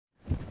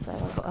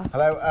got her.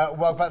 Hello,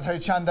 welcome back to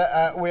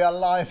Hochanda. We are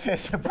live here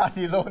to brand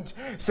new launch,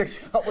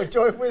 6 o'clock. We're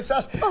joined with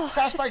Sash.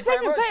 Sash, thank you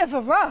very much. It's been a bit of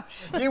a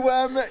rush.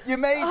 You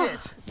made it.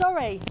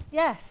 Sorry,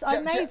 yes,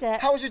 I made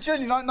it. How was your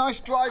journey? Nice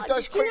drive,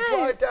 nice quick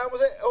drive down,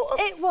 was it?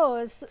 It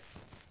was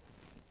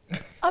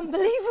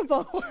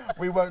unbelievable.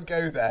 We won't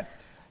go there.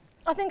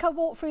 I think I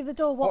walked through the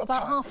door,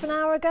 about half an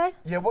hour ago?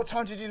 Yeah, what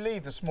time did you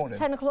leave this morning?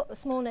 10 o'clock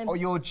this morning. Oh,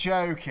 you're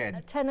joking.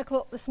 At 10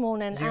 o'clock this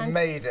morning. You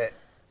made it.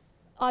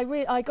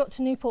 I got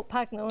to Newport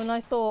Pagnell and I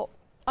thought,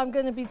 I'm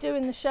going to be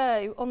doing the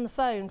show on the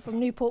phone from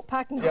Newport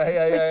Pagnell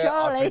with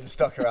Charlie. I've been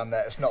stuck around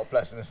there. It's not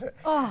pleasant, is it?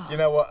 Oh. You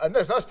know what? And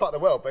it's a nice part of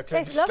the world, but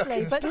it's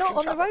lovely, but not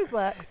on the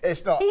roadworks.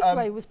 It's not.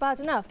 Heathrow was bad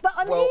enough, but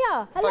I'm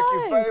here. Hello. Thank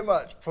you very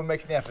much for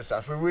making the effort,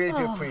 Sash. We really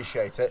do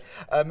appreciate it.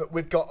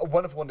 We've got a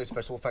wonderful one-day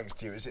special thanks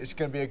to you. It's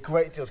going to be a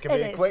great deal. It's going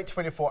to be a great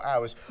 24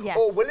 hours. Yes.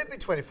 Or will it be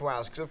 24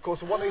 hours? Because, of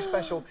course, a one-day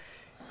special,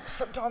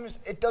 sometimes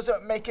it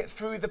doesn't make it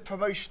through the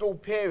promotional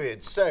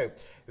period. So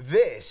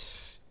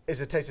this is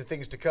a taste of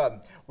things to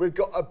come. We've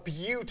got a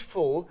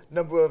beautiful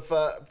number of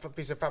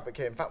pieces of fabric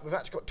here. In fact, we've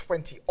actually got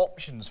 20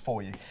 options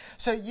for you.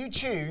 So you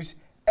choose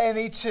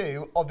any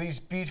two of these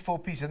beautiful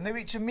pieces, and they're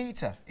each a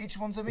metre. Each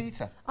one's a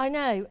metre. I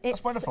know.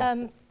 That's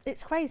wonderful.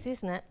 It's crazy,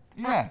 isn't it?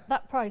 Yeah.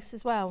 That price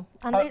as well.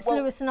 And it's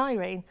Lewis and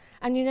Irene.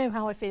 And you know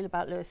how I feel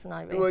about Lewis and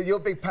Irene. Well, you're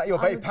very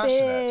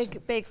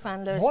passionate. Big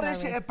fan, Lewis and Irene. What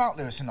is it about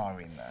Lewis and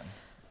Irene,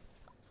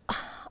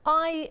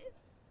 then?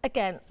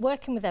 Again,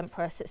 working with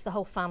Empress, it's the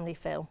whole family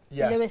feel.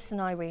 Yes. Lewis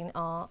and Irene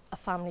are a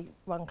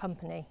family-run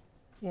company.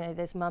 You know,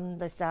 there's Mum,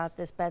 there's Dad,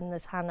 there's Ben,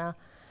 there's Hannah.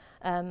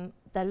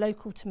 They're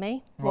local to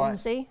me,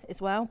 Romsey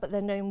as well, but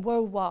they're known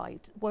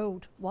worldwide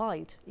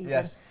even.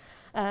 Yes.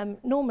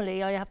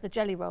 Normally, I have the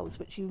jelly rolls,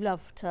 which you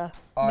love to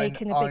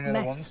make in a big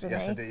mess for me.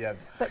 Yes, I do, yeah.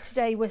 But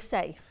today we're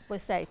safe.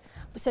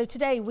 So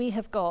today we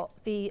have got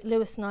the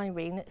Lewis and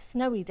Irene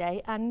Snowy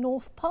Day and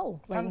North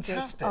Pole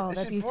ranges. Fantastic.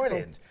 This is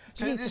brilliant.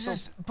 So this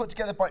is put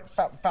together by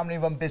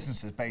family-run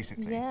businesses,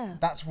 basically. Yeah.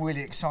 That's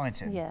really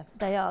exciting. Yeah,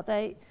 they are.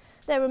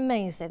 They're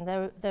amazing.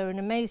 They're an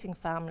amazing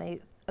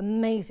family,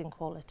 amazing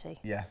quality.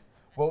 Yeah.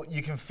 Well,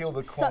 you can feel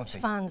the quality.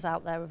 Such fans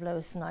out there of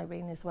Lewis and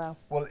Irene as well.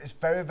 Well, it's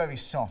very, very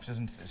soft,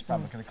 isn't it, this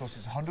fabric? And, of course,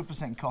 it's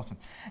 100% cotton.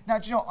 Now,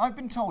 do you know, I've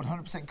been told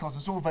 100% cotton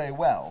is all very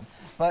well,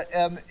 but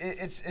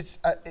it's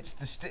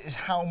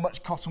how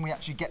much cotton we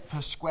actually get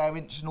per square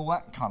inch and all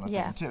that kind of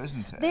thing, too,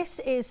 isn't it? This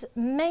is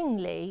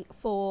mainly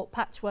for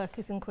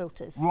patchworkers and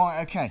quilters.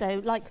 Right, OK.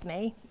 So, like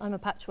me, I'm a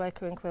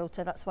patchworker and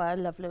quilter. That's why I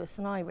love Lewis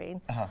and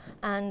Irene.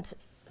 And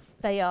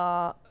they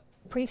are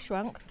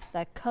pre-shrunk,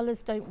 their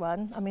colours don't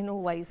run. I mean,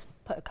 always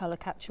put a colour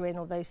catcher in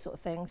or those sort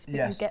of things, but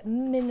you get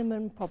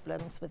minimum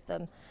problems with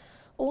them.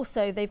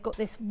 Also, they've got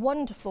this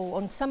wonderful,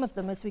 on some of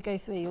them as we go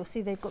through, you'll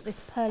see they've got this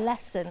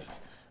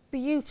pearlescent,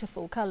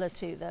 beautiful colour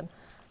to them.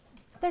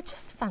 They're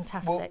just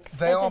fantastic. Well,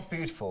 they are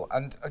beautiful,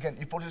 and again,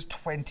 you've got just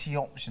 20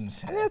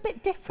 options here. And they're a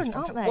bit different,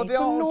 aren't they? Well, they are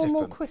normal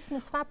different.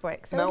 Christmas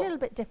fabrics. They're a little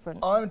bit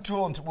different. I'm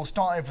drawn to, we'll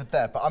start over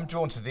there, but I'm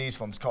drawn to these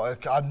ones.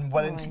 I'm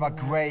well into my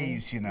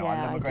greys, you know.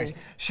 I love my greys.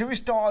 Should we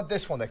start with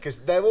this one there? Because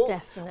they're all,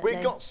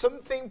 we've got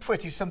something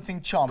pretty, something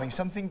charming,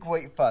 something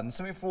great fun,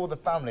 something for all the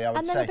family, I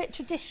would say. And then a bit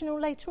traditional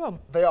later on.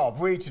 They are,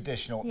 really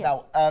traditional.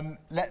 Yeah. Now,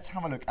 let's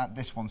have a look at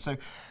this one. So,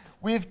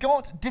 we've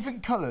got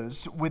different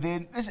colours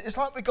within. It's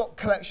like we've got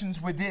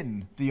collections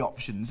within the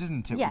options,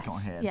 isn't it? Yes, we've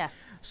got here. Yeah.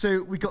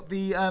 So we've got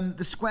the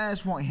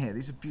squares right here.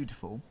 These are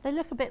beautiful. They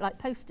look a bit like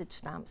postage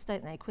stamps,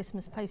 don't they?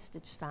 Christmas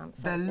postage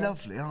stamps. They're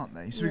lovely, aren't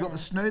they? So we've got the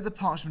snow, the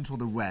parchment, or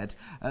the red.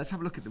 Let's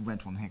have a look at the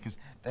red one here because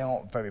they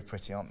are very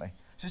pretty, aren't they?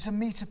 So it's a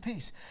metre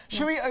piece.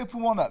 Should we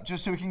open one up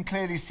just so we can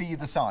clearly see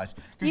the size?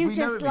 You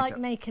just like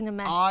making a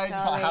mess, I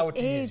just like, how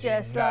did He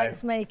just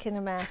likes making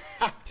a mess.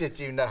 How did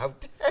you know? How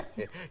dare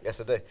you?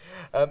 Yes, I do.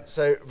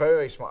 So very,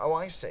 very smart. Oh,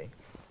 I see.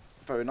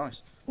 Very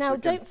nice. Now,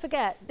 don't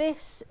forget,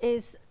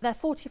 they're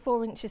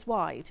 44 inches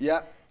wide.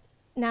 Yeah.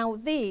 Now,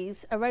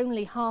 these are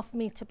only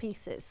half-metre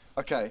pieces.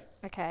 OK.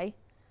 OK.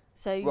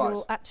 So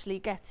you're actually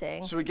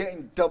getting... So we're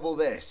getting double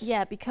this?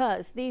 Yeah,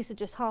 because these are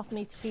just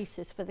half-metre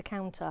pieces for the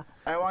counter.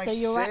 Oh, I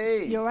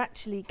see. You're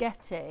actually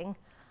getting...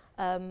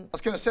 I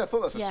was going to say, I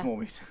thought that's a small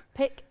metre.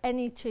 Pick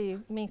any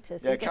 2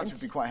 metres. Yeah, counter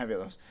would be quite heavy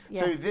at those.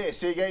 Yeah.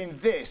 So you're getting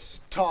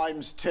this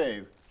times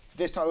 2.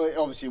 This time,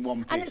 obviously, in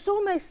one piece. And it's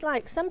almost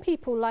like some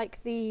people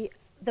like the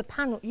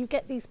panel. You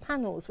get these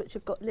panels which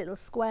have got little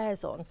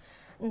squares on.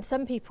 And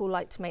some people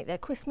like to make their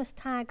Christmas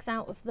tags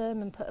out of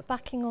them and put a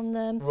backing on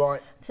them.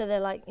 Right. So they're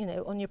like, you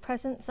know, on your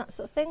presents, that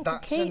sort of thing.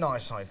 That's a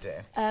nice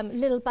idea.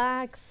 Little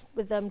bags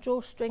with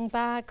drawstring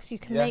bags you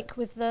can make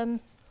with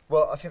them.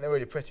 Well, I think they're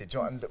really pretty. Do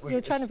you know what,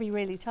 you're trying to be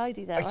really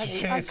tidy there, aren't you?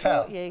 Can you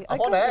tell?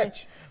 I'm on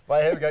edge.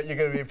 Right, here we go. You're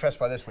going to be impressed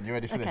by this one. You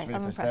ready for this?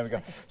 I'm there we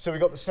go. So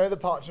we've got the snow, the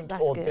parchment,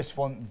 or this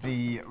one,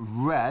 the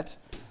red.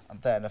 And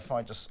then if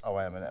I just... Oh,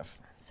 wait a minute.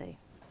 Let's see.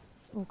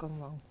 All gone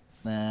wrong.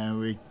 There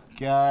we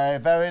go.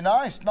 Very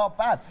nice. Not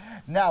bad.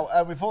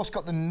 Now, we've also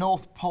got the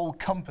North Pole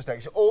compass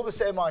deck. So all the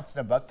same item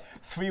number,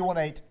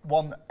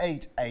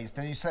 318188.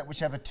 Then you select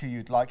whichever 2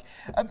 you'd like.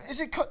 Is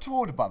it cut to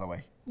order, by the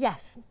way?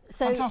 Yes.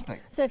 So,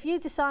 fantastic. So if you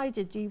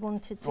decided you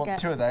wanted to get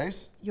 2 of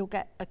those, you'll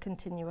get a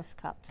continuous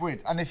cut.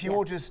 Brilliant. And if you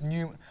order just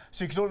new,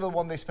 so you could order the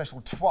one day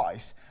special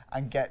twice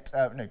and get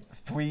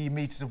 3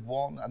 meters of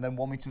one and then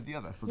 1 meter of the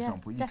other, for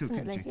example. You definitely,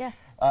 could, couldn't you?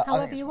 Yeah.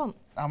 However you want.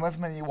 However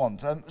many you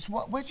want. So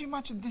where do you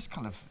imagine this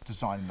kind of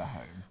design in the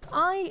home?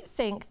 I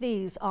think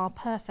these are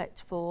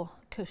perfect for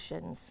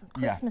cushions,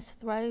 Christmas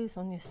throws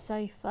on your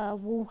sofa,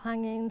 wall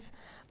hangings.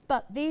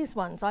 But these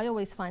ones I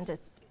always find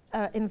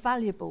are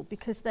invaluable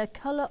because they're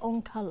colour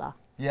on colour.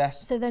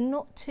 Yes. So they're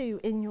not too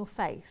in your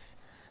face.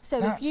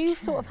 So That's if you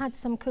true. sort of had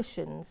some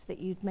cushions that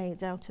you'd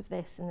made out of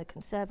this in the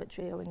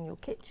conservatory or in your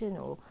kitchen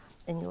or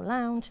in your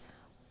lounge,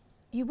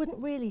 you wouldn't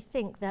really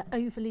think they're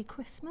overly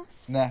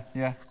Christmas. Nah,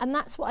 yeah. And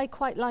that's what I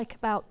quite like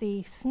about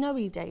the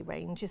Snowy Day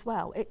range as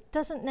well. It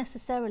doesn't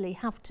necessarily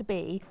have to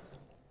be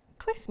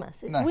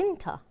Christmas, it's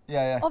winter.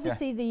 Yeah.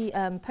 Obviously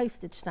the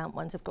postage stamp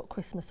ones have got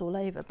Christmas all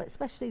over, but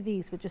especially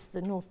these with just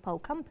the North Pole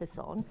compass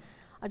on.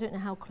 I don't know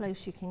how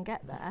close you can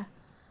get there.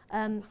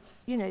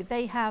 You know,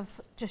 they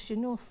have just your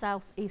north,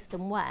 south, east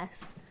and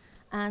west,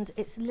 and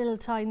it's little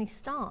tiny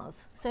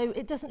stars. So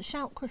it doesn't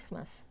shout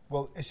Christmas.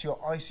 Well, it's your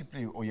icy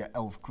blue or your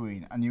elf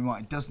green, and you're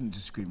right, it doesn't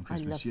just scream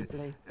Christmas. I love the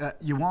blue.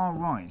 You are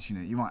right, you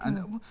know, you're right. And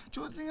do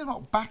you want to think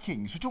about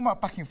backings? We're talking about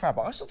backing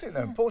fabric. I still think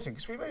they're important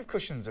because we move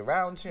cushions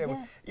around, you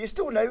know, you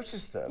still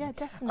notice them. Yeah,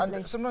 definitely.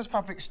 And sometimes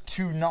fabric's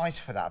too nice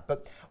for that,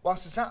 but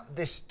whilst it's at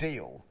this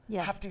deal,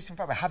 have decent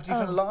fabric, have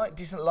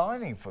decent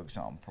lining, for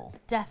example.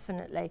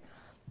 Definitely.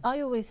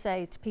 I always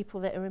say to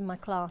people that are in my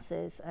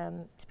classes,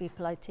 to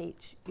people I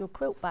teach, your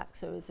quilt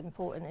backs are as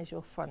important as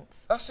your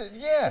fronts. That's it,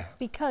 yeah.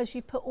 Because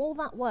you put all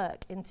that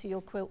work into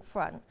your quilt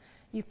front,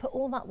 you've put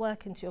all that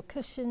work into your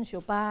cushions,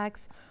 your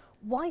bags.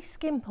 Why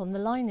skimp on the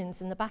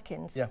linings and the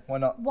backings? Yeah, why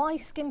not? Why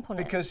skimp on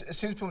it? Because as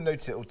soon as people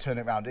notice it or turn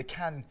it around, it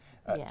can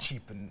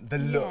cheapen the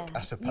look,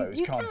 I suppose,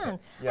 you can't can. it?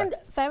 Yeah. And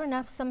fair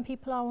enough, some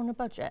people are on a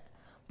budget.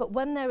 But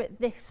when they're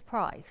at this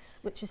price,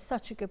 which is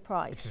such a good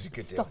price, this is a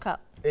good stock deal.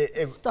 up.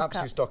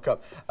 Absolutely stock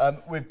up.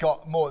 We've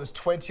got more. There's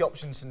 20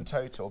 options in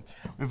total.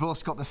 We've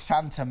also got the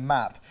Santa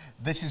map.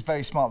 This is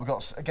very smart. We've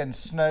got, again,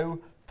 snow,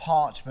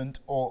 parchment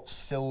or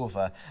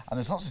silver. And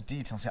there's lots of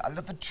details here. I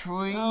love the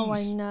trees. Oh,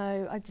 I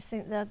know. I just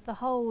think the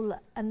whole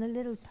and the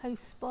little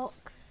post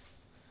box.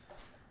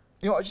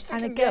 You know, I just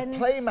think a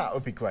play mat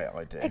would be a great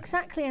idea.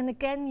 Exactly. And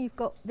again, you've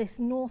got this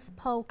North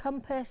Pole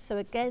compass. So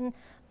again,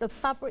 the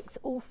fabrics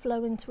all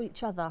flow into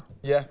each other.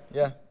 Yeah.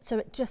 So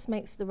it just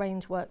makes the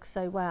range work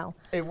so well.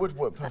 It would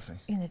work perfectly.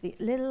 You know, the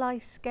little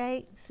ice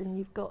skates, and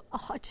you've got,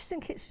 I just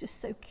think it's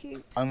just so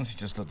cute. I honestly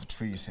just love the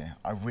trees here.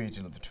 I really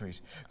do love the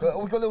trees. We've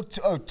got a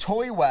little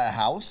toy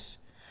warehouse.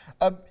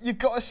 You've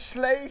got a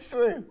sleigh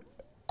through.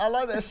 I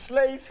like that, a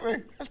sleigh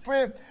through. That's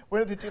brilliant.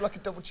 Where do they do like a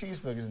double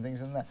cheeseburgers and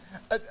things in there?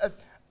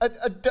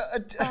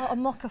 A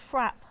mocha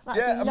frap.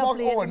 That'd be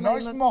lovely. A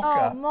nice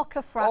mocha. Oh,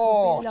 mocha frap.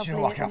 Oh, would be do you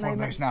know what? I can have one of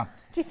those now.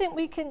 Do you think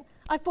we can?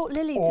 I brought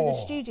Lily to the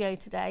studio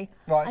today,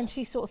 and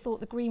she sort of thought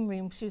the green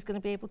room she was going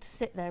to be able to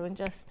sit there and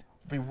just.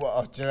 Do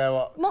you know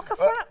what? Mocha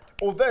frap.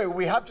 Although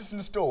we have just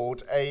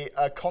installed a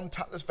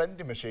contactless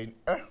vending machine.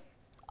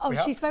 Oh,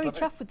 she's very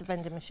chuffed with the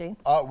vending machine.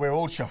 We're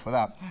all chuffed with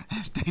that.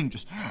 It's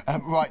dangerous.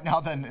 Right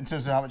now then, in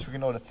terms of how much we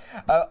can order.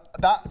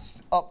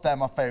 That's up there,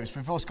 my favourites.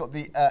 We've also got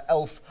the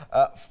elf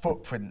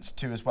footprints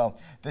too as well.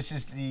 This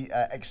is the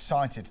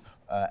excited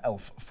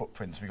elf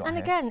footprints we got here.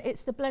 And again,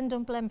 it's the blend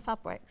on blend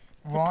fabrics.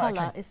 The right,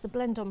 colour, it's the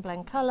blend on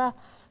blend colour.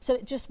 So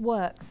it just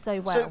works so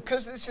well. So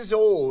because this is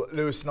all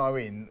Lewis and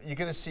Irene, you're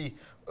going to see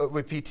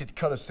repeated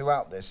colours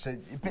throughout this, so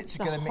bits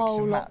are going to mix and match. The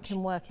whole lot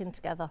can work in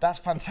together. That's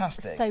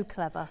fantastic. It's so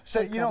clever. So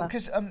you know,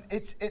 because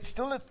it's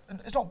still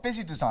it's not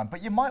busy design,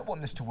 but you might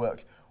want this to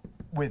work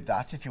with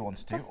that if you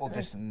wanted to, or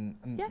this and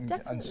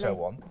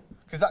so on.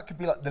 Because that could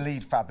be like the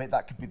lead fabric,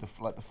 that could be the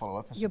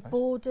follow-up. Your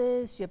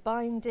borders, your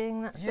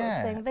binding, that sort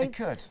of thing. They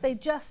could. They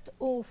just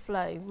all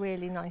flow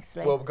really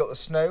nicely. Well, we've got the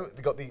snow,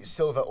 they've got the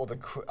silver or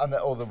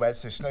the red,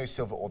 so snow,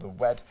 silver or the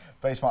red.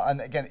 Very smart. And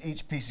again,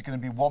 each piece is going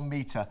to be 1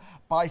 metre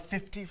by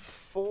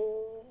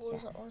 54.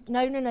 Yes. Is that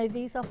right? No,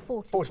 these are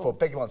 44. 44,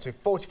 bigger one, so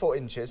 44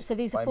 inches. So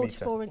these are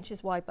 44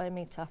 inches wide by a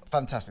metre.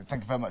 Fantastic,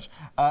 thank you very much.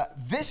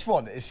 This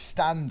one is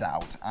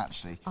standout,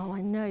 actually. Oh,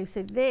 I know.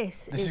 So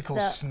this is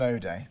called Snow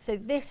Day. So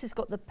this has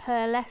got the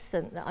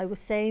pearlescent that I was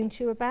saying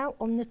to you about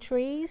on the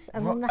trees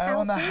and on the houses.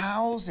 On the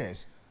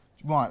houses.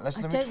 Right, let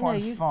me try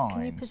and find.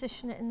 Can you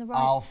position it in the right?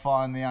 I'll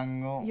find the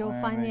angle. You'll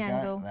find the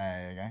angle.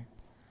 There you go.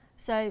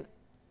 So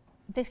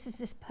this is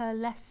this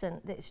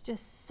pearlescent that's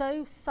just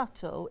so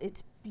subtle,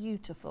 it's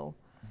beautiful.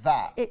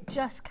 It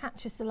just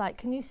catches the light.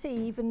 Can you see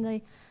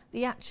even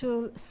the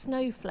actual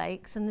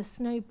snowflakes and the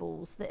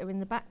snowballs that are in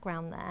the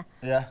background there?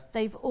 Yeah.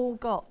 They've all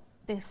got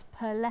this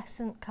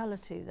pearlescent colour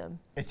to them.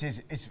 It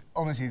is. It's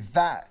honestly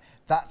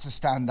that's a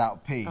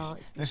standout piece. Oh,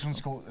 this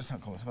one's called. Let's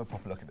have a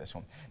proper look at this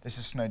one. This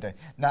is Snow Day.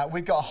 Now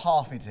we've got a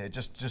half metre here,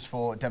 just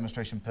for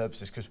demonstration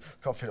purposes, because we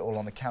can't fit it all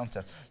on the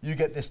counter. You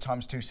get this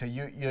times 2, so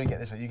you don't get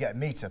this. You get a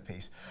metre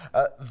piece.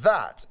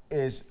 That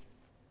is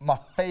my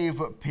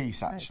favourite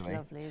piece, actually.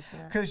 That's lovely, isn't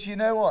it? Because you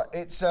know what?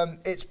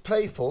 It's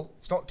playful.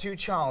 It's not too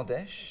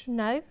childish.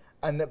 No.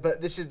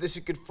 But this is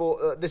good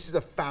for this is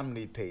a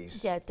family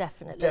piece. Yeah,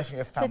 definitely. Definitely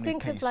a family piece. So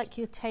think piece. of like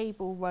your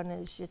table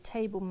runners, your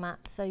table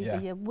mats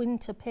over your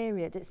winter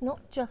period. It's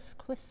not just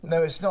Christmas.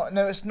 No, it's not.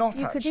 No, it's not.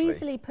 You actually. could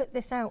easily put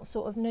this out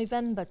sort of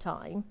November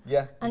time.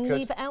 Yeah, and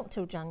leave it out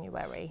till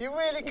January. You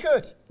really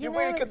could. You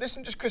really could. This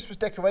isn't just Christmas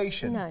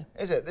decoration. No.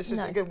 Is it? This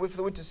is again for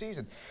the winter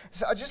season.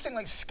 So I just think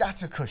like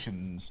scatter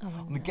cushions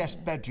on the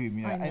guest bedroom,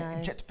 you know, and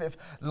inject a bit of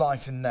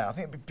life in there. I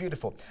think it'd be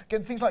beautiful.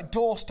 Again, things like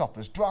door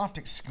stoppers, draft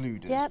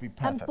excluders, would be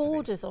perfect. And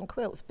borders on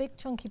quilts. Big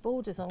chunky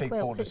borders on quilts.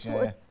 Borders, it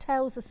sort of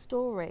tells a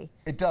story.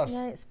 It does.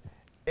 You know,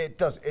 it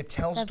does. It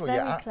tells a story. You're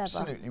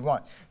absolutely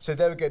right. So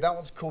there we go. That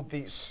one's called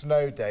the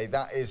Snow Day.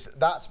 That's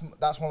one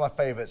of my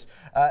favourites.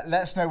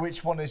 Let us know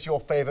which one is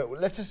your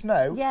favourite. Let us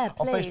know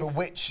on Facebook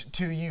which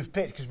two you've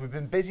picked, because we've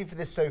been busy for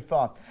this so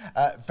far.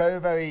 Very,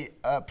 very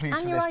pleased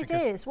and for your this.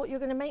 ideas, what you're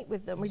going to make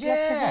with them. We'd love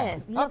to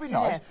hear. That'd be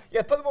nice.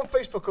 Yeah, put them on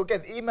Facebook or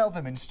again, email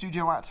them in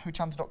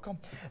studio@hochanta.com.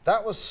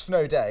 That was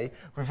Snow Day.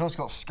 We've also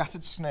got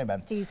scattered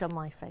snowmen. These are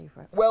my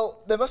favourite.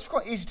 Well, they must be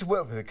quite easy to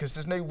work with because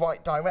there's no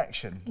right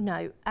direction.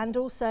 No, and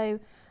also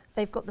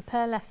they've got the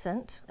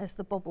pearlescent as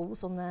the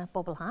bobbles on their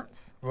bobble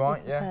hats.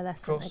 Right, yeah,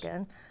 pearlescent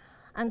again.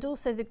 And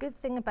also the good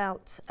thing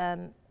about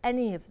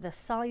any of the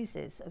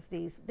sizes of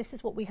these, this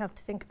is what we have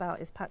to think about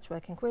as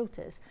patchworking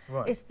quilters,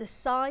 is the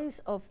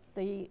size of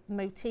the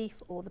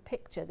motif or the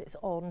picture that's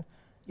on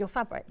your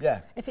fabric.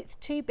 Yeah. If it's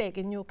too big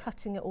and you're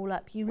cutting it all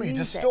up, you lose it. You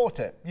distort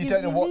it. You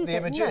don't know what the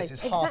image is.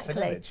 It's half an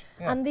image.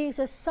 Yeah. And these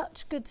are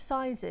such good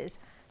sizes.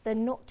 They're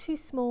not too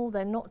small,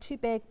 they're not too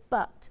big,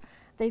 but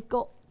they've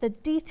got the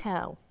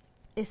detail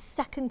is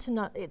second to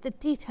none. The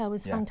detail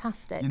is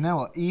fantastic. You know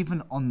what?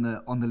 Even on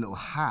the little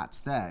hat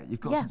there,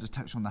 you've got such a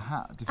texture on the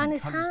hat. And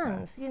his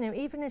hands, you know,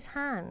 even his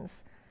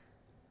hands.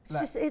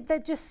 They're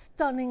just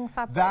stunning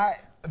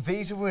fabrics.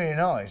 These are really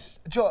nice.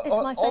 It's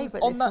my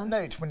favourite. On that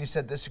note, when you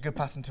said this is a good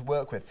pattern to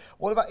work with,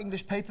 what about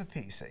English paper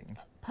piecing?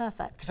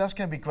 Perfect. Because that's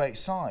going to be great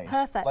size.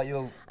 Perfect. Like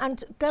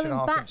and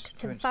going back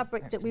to the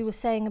fabric that we were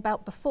saying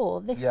about before,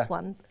 this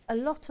one, a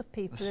lot of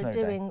people are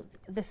doing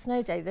the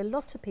Snow Day. A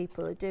lot of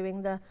people are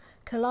doing the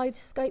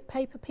kaleidoscope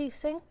paper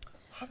piecing.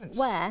 I haven't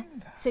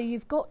seen that. So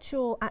you've got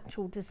your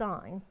actual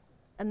design,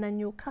 and then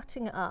you're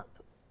cutting it up,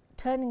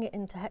 turning it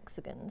into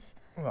hexagons,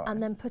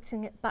 and then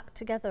putting it back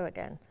together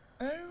again.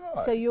 Oh,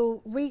 right. So you're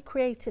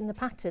recreating the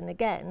pattern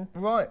again.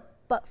 Right.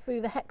 But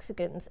through the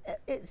hexagons.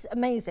 It's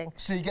amazing.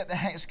 So you get the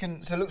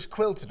hexagon, so it looks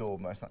quilted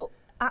almost. Oh,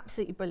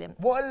 absolutely brilliant.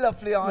 What a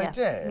lovely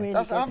idea. Really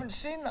I haven't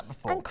seen that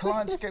before. And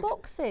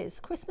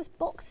Christmas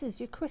boxes,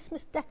 your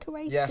Christmas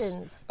decorations.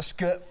 Yes, a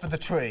skirt for the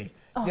tree.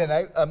 You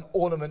know,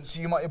 ornaments.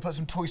 You might put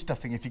some toy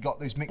stuffing if you got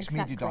those mixed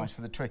media dies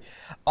for the tree.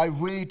 I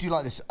really do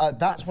like this.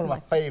 That's one of my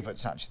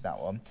favourites, actually, that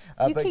one.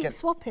 You keep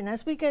swapping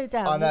as we go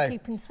down. You're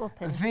keeping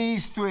swapping.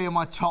 These three are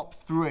my top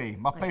three.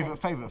 My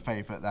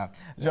favourite now.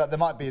 There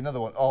might be another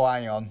one. Oh,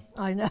 hang on.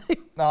 I know.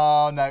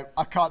 Oh, no.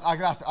 I can't.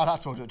 I'd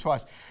have to order it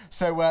twice.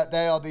 So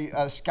they are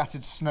the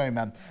scattered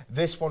snowmen.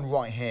 This one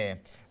right here,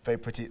 very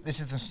pretty.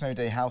 This is the Snow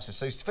Day houses.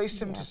 So it's very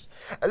similar, just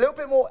a little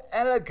bit more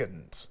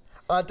elegant.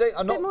 I'm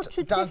not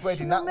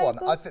downgrading that one.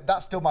 I think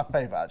that's still my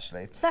favourite,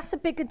 actually. That's a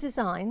bigger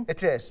design.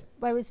 It is.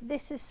 Whereas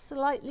this is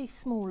slightly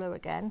smaller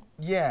again.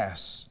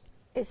 Yes.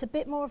 It's a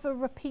bit more of a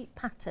repeat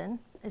pattern,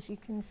 as you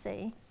can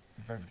see.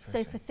 Very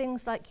pretty. So for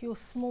things like your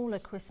smaller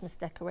Christmas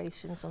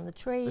decorations on the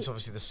tree. There's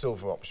obviously the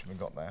silver option we've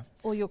got there.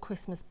 Or your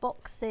Christmas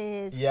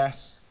boxes.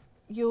 Yes.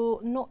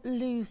 You're not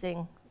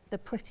losing the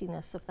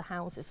prettiness of the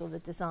houses or the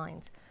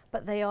designs,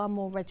 but they are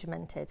more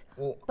regimented.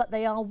 But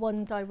they are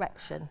one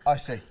direction. I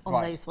see.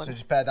 On those ones. So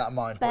just bear that in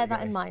mind. Bear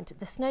that in mind.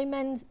 The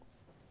snowmen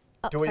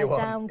upside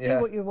down,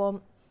 do what you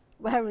want,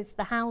 whereas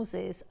the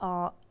houses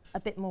are a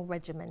bit more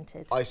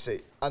regimented. I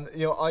see. And,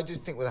 you know, I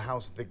just think with the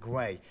house of the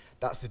grey,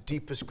 that's the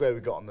deepest grey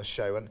we got on the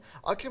show. And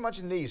I can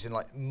imagine these in,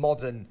 like,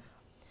 modern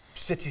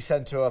city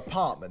centre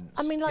apartments.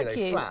 I mean, like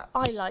flats.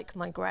 I like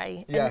my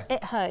grey. Yeah. And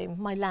at home,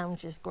 my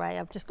lounge is grey.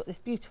 I've just got this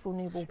beautiful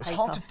new wallpaper. It's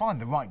hard to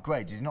find the right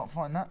grey. Did you not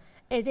find that?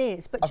 It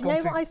is, but you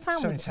know what I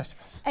found? So many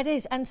testaments. It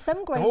is, and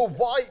some greys. They're all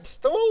white.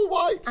 They're all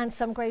white. And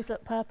some greys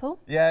look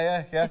purple.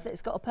 Yeah. If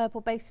it's got a purple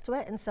base to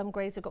it, and some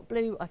greys have got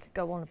blue. I could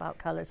go on about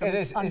colours.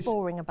 I'm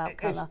boring about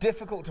colour. It's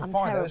difficult to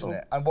find, though, isn't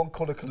it? And one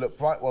colour can look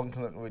bright, one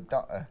can look really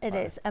dark. It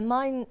is, and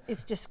mine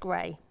is just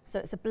grey, so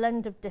it's a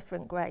blend of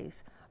different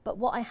greys. But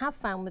what I have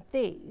found with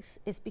these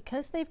is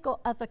because they've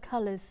got other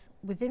colours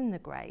within the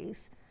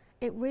greys,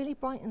 it really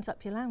brightens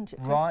up your lounge at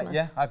Christmas. Right,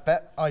 yeah, I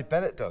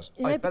bet it does.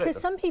 You know,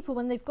 because some people,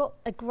 when they've got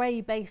a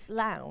grey-based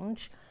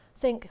lounge,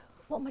 think,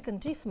 what am I going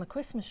to do for my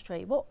Christmas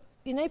tree? What,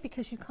 you know,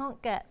 because you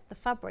can't get the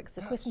fabrics,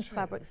 the Christmas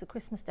fabrics, the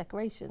Christmas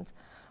decorations,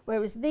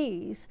 whereas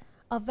these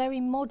are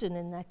very modern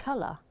in their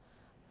colour,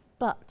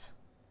 but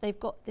they've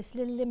got this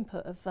little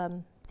input of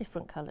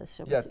different colours,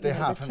 shall we say? They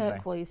have, the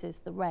turquoises,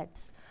 the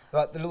reds.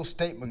 Like the little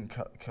statement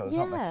colours,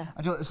 aren't they?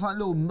 And it's like a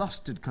little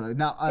mustard colour.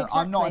 Now, Exactly.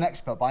 I'm not an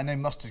expert, but I know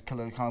mustard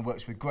colour kind of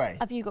works with grey.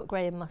 Have you got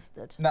grey and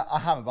mustard? No, I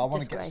haven't, but I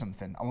want to Just get grey.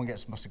 something. I want to get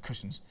some mustard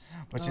cushions.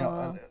 But, you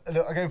know,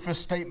 I go for a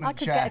statement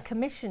chair. I could get a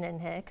commission in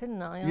here,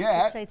 couldn't I? Yeah.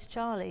 I could say to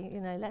Charlie,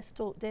 you know, let's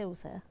talk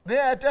deals here.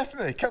 Yeah,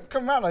 definitely.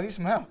 Come round, I need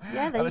some help.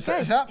 Yeah, there you it's go.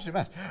 It's an absolute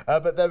mess.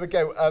 But there we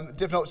go.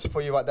 Different options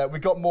for you right there. We've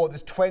got more.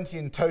 There's 20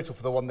 in total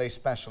for the one day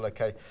special,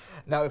 okay?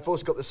 Now, we've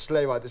also got the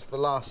sleigh ride. This is the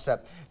last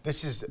set.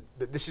 This is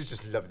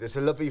just lovely. There's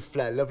a lovely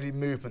flair, lovely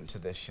movement to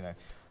this, you know.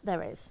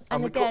 There is.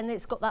 And again,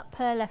 it's got that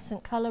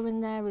pearlescent colour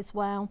in there as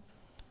well.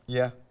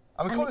 Yeah.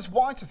 And we call this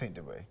white, I think,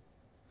 did we?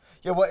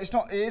 Yeah, well, it's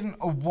not. It isn't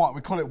a white.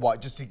 We call it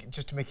white just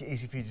to make it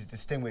easy for you to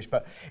distinguish.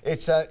 But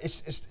it's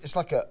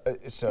like a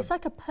it's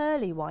like a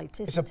pearly white,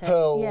 isn't it? It's a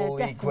pearly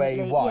yeah,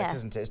 grey white, yeah.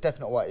 isn't it? It's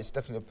definitely white. It's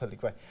definitely a pearly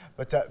grey.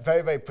 But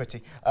very, very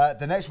pretty.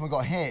 The next one we've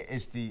got here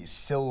is the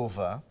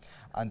silver.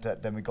 And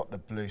then we've got the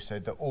blue, so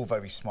they're all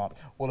very smart,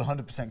 all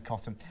 100%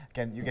 cotton.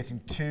 Again, you're getting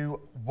 2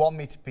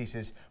 1-metre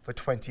pieces for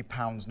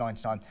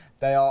 £20.99.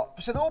 They're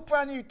all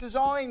brand new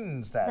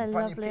designs there, They're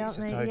brand lovely, new pieces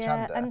aren't to they?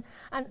 Hochanda. Yeah,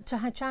 and to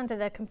Hochanda,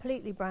 they're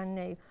completely brand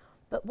new.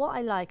 But what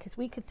I like is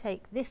we could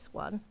take this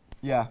one,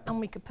 and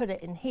we could put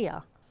it in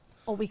here,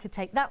 or we could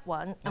take that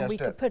one and we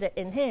could put it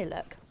in here.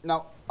 Look.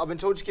 Now, I've been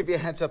told to give you a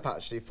heads up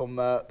actually from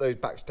those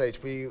backstage.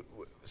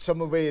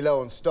 Some are really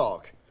low on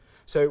stock.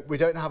 So we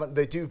don't have it,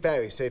 they do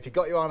vary. So if you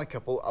got your on a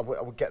couple, I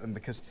would get them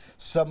because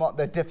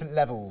they're different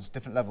levels.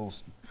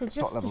 So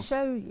just to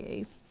show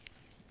you.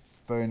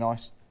 Very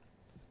nice.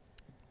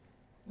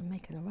 I'm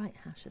making a right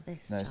hash of this,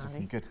 No, it's Charlie.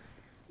 looking good.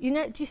 You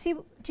know, do you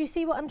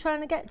see what I'm trying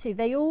to get to?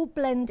 They all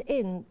blend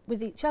in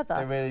with each other.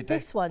 They really do.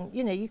 This one,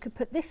 you know, you could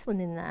put this one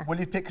in there. Well,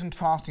 you pick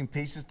contrasting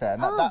pieces there,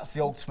 and that's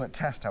the ultimate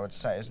test, I would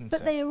say, isn't it?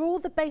 But they are all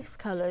the base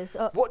colours.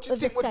 What do you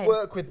think would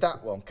work with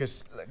that one?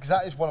 Because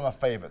that is one of my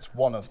favourites,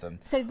 one of them.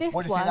 So this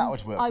what do you think that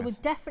would work I with?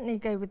 would definitely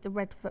go with the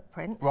red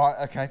footprints. Right,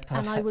 okay, perfect.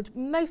 And I would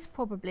most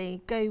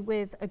probably go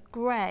with a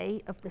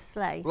grey of the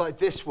sleigh. Like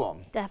this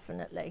one?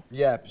 Definitely.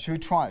 Yeah, should we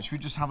try it? Should we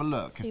just have a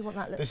look? See what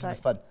that looks like. This is the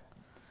fun.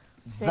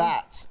 See?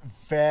 That's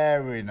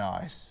very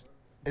nice.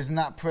 Isn't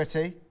that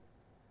pretty?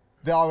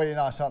 They are really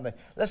nice, aren't they?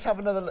 Let's have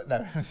another look.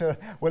 No,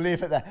 we'll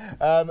leave it there.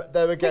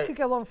 There we go. We could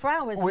go on for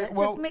hours,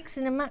 just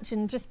mixing and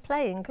matching, just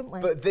playing, couldn't we?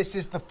 But this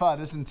is the fun,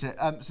 isn't it?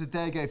 So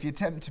there you go. If you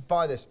attempt to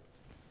buy this,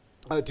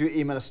 do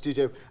email us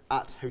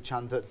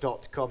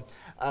studio@hochanda.com.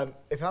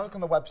 If you haven't looked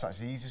on the website, it's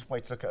the easiest way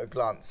to look at a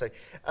glance. So,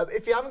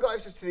 if you haven't got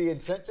access to the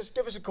internet, just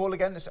give us a call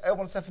again. It's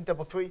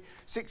 01733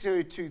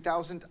 602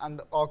 2000,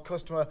 and our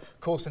customer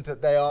call centre,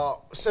 they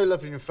are so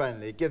lovely and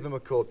friendly. Give them a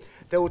call.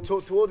 They will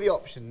talk through all the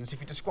options. If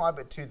you describe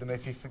it to them,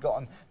 if you've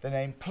forgotten the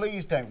name,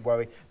 please don't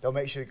worry. They'll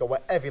make sure you go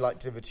wherever you like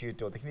delivered to your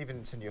door. They can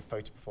even send you a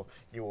photo before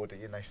you order,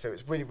 you know. So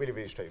it's really, really,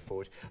 really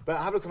straightforward. But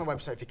have a look on the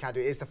website if you can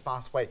do it. It is the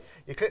fast way.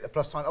 You click the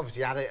plus sign,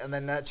 obviously add it, and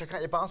then check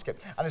out your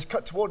basket. And it's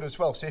cut to order as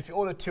well. So if you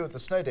order 2 of the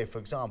snow day, for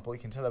example,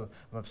 you can tell them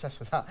I'm obsessed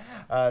with that.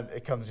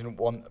 It comes in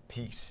 1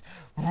 piece.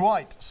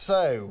 Right,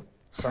 so,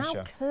 Sasha.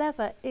 How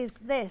clever is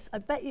this? I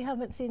bet you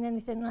haven't seen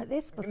anything like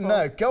this before.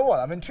 No, go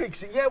on, I'm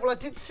intrigued. Yeah, well, I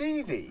did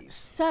see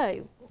these.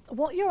 So,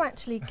 what you're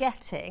actually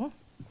getting,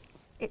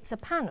 it's a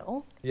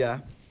panel. Yeah.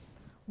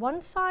 One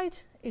side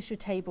is your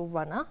table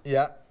runner.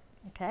 Yeah.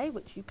 Okay,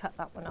 which you cut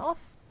that one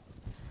off.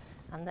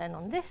 And then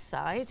on this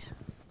side,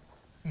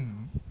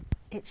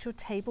 it's your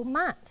table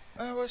mats.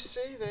 Oh, I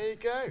see, there you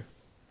go.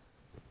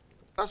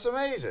 That's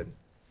amazing.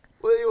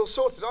 Well, you're all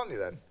sorted, aren't you,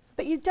 then?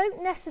 But you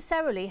don't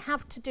necessarily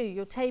have to do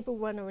your table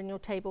runner and your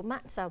table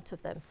mats out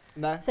of them.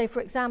 No. So,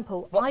 for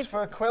example... What's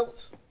for a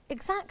quilt?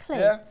 Exactly.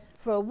 Yeah.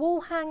 For a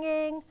wall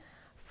hanging,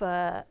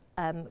 for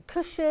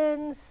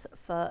cushions,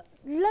 for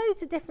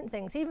loads of different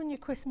things, even your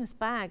Christmas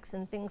bags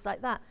and things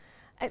like that.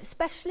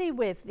 Especially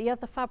with the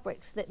other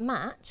fabrics that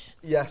match,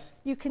 yes,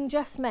 you can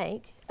just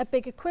make a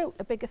bigger quilt,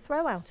 a bigger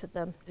throw out of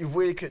them. You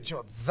really could. You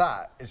know,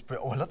 that is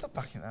pretty. Oh, I love the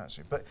backing there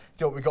actually. But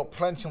you know, we've got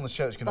plenty on the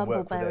show that's going to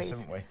work with this,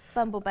 haven't we?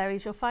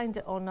 Bumbleberries. You'll find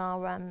it on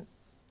our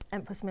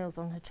Empress Mills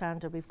on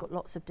Hochanda. We've got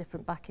lots of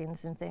different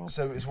backings and things.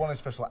 So it's one in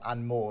special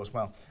and more as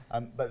well.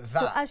 But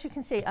that. So as you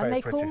can see, I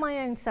make pretty. all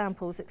my own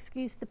samples.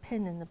 Excuse the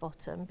pin in the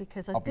bottom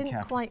because I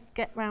didn't quite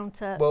get round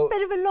to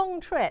bit of a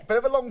long trip. Bit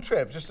of a long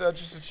trip. Just a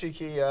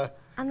cheeky.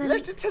 And you then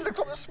left at 10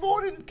 o'clock this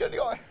morning, good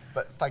guy.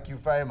 But thank you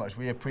very much.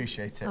 We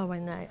appreciate it. Oh, I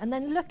know. And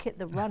then look at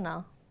the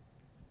runner.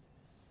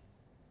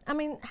 I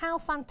mean, how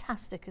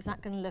fantastic is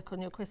that going to look on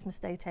your Christmas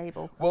Day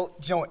table? Well,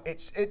 do you know what?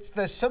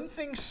 There's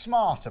something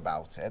smart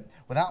about it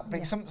without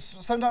being.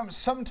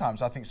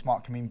 Sometimes I think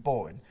smart can mean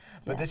boring,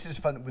 but this is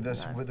fun with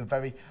a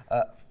very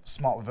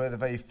smart, with a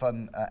very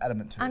fun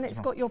element to it. And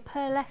it's got your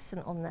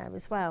pearlescent on there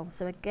as well.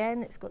 So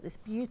again, it's got this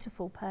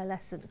beautiful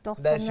pearlescent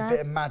dot There's on there. There's a bit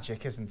of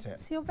magic, isn't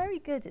it? So you're very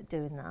good at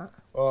doing that.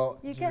 Well,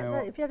 you get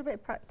that if you had a bit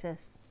of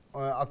practice.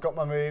 I've got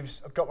my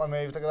moves. Look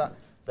at that.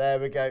 There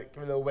we go. Give it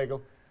a little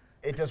wiggle.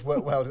 It does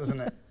work well, doesn't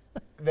it?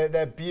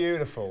 They're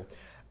beautiful.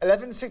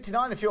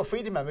 11.69 if you're a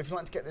Freedom member, if you'd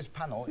like to get this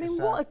panel. I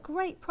mean, what a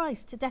great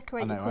price to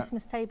decorate your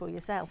Christmas table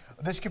yourself.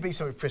 This could be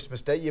something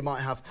Christmas Day. You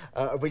might have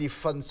a really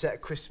fun set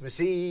at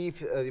Christmas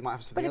Eve. You might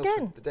have something else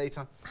for the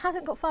daytime.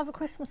 Hasn't got Father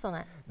Christmas on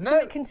it. No, so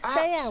it can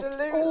stay out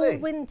all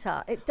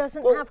winter. It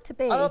doesn't have to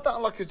be. I love that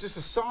on like just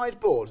a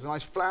sideboard, a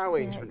nice flower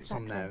arrangements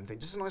on there and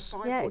things. Just a nice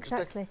sideboard. Yeah,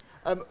 exactly.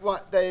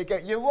 Right, there you go.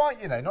 You're right,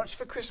 you know, not just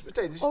for Christmas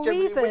Day. This is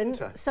generally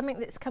winter. Or even something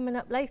that's coming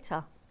up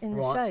later in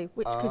the show,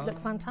 which could look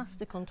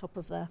fantastic on top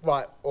of there.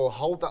 Right, or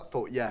hold that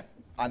thought, yeah.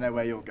 I know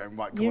where you're going.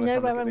 Right, you know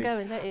where I'm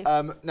going, don't you?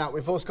 Now,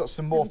 we've also got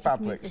some more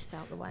fabrics. This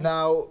out the way.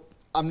 Now,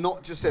 I'm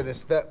not just saying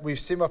this, that we've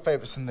seen my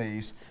favourites from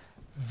these.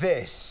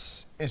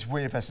 This is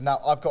really impressive.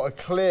 Now, I've got a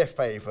clear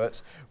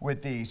favourite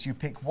with these. You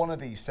pick one of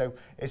these. So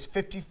it's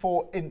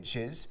 54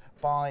 inches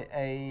by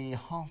a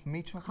half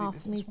metre, I believe.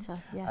 Half metre,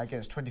 yes. Again,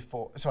 it's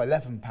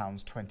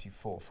 £11.24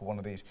 for one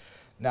of these.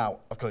 Now,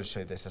 I've got to show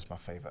you this as my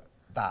favourite.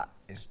 That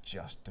is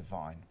just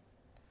divine.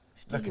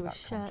 Look at that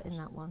shirt in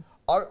that one.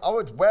 I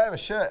would wear a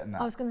shirt in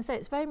that. I was going to say,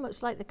 it's very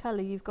much like the colour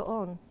you've got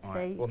on. Right.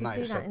 So you well, now do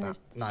you've that said that.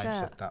 Now shirt. you've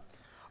said that.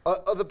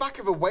 The back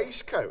of a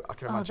waistcoat, I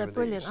can imagine. Oh, they're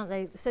brilliant, aren't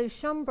they? So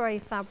chambray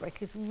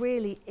fabric is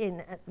really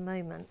in at the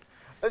moment.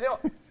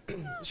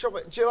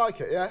 Chambray, do you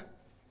like it, yeah?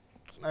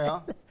 There you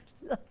are.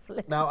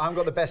 Lovely. Now, I haven't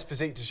got the best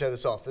physique to show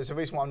this off. There's a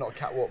reason why I'm not a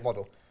catwalk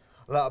model.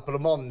 Like a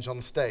blancmange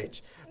on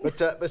stage. But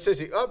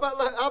seriously, how about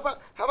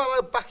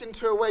like back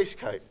into a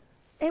waistcoat?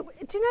 Do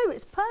you know,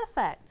 it's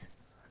perfect.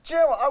 Do you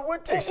know what? I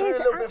would do something a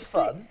little bit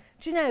fun.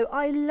 Do you know,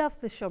 I love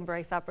the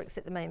chambray fabrics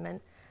at the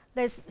moment.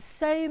 There's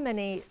so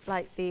many,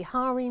 like the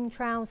harem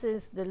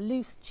trousers, the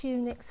loose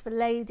tunics for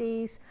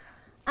ladies,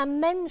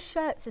 and men's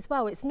shirts as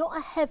well. It's not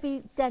a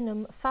heavy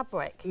denim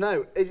fabric.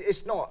 No,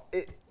 it's not.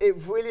 It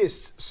really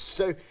is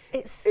so...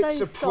 It's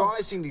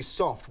surprisingly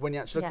soft when you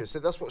actually look at it. So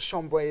that's what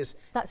chambray is.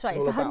 That's right.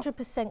 It's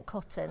 100%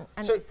 cotton,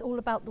 and it's all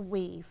about the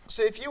weave.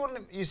 So if you want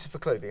to use it for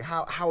clothing,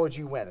 how would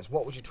you wear this?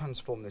 What would you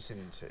transform this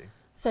into?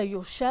 So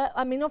your shirt,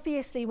 I mean,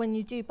 obviously when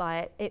you do buy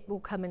it, it will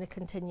come in a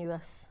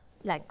continuous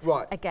length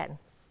again.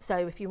 So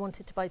if you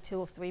wanted to buy 2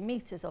 or 3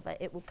 metres of it,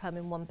 it will come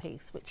in one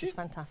piece, which is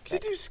fantastic.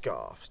 Could you do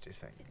scarves, do you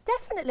think?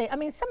 Definitely. I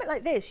mean, something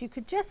like this, you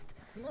could just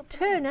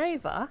turn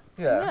over.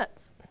 Yeah. Look.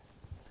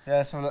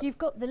 Yeah, so look. You've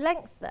got the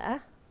length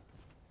there.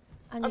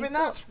 And I mean,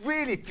 that's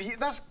really,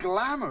 that's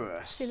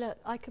glamorous. See, look,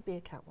 I could be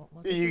a catwalk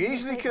model. You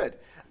easily could.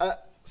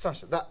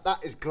 Sasha, that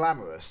is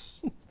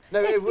glamorous.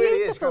 No, it's it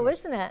really is beautiful,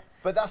 isn't it?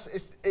 But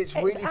it's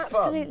really fun. It's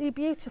absolutely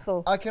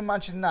beautiful. I can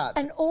imagine that.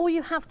 And all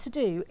you have to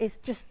do is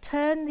just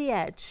turn the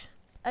edge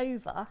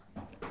over.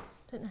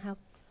 Don't know how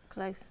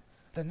close.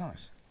 They're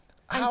nice.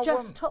 And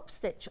just top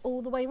stitch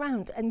all the way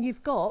round, and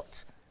you've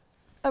got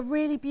a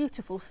really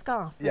beautiful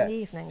scarf for the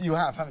evening. You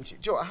have, haven't you?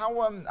 Do you know,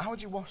 how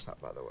would you wash that,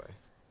 by the way?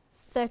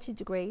 30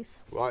 degrees.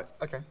 Right.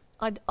 Okay.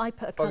 I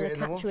put a colour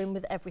catcher in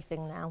with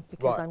everything now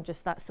because I'm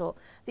just that sort.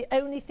 The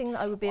only thing that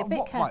I would be a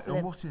bit careful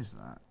of... What is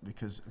that?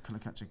 Because a colour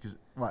catcher,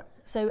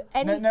 So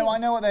anything... No, I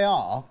know what they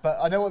are, but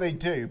I know what they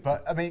do,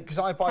 but I mean, because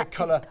I buy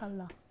colour...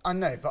 I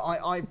know, but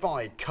I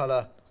buy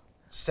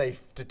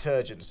colour-safe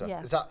detergent and stuff.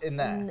 Yeah. Is that in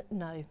there?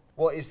 No.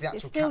 What is the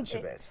actual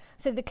catcher bit?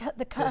 So the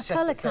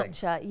colour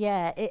catcher,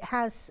 it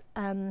has...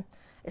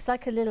 it's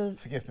like a little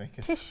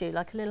tissue,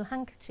 like a little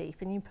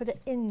handkerchief, and you put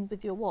it in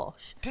with your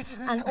wash.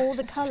 And all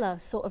the colour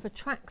sort of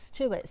attracts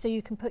to it. So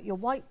you can put your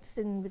whites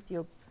in with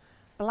your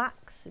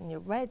blacks and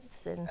your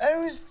reds. And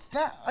oh, is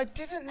that? I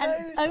didn't know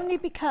that. Only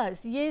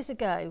because years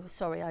ago,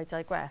 sorry, I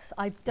digress,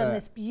 I'd done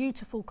this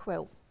beautiful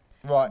quilt.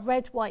 Right.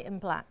 Red, white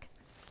and black.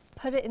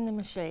 Put it in the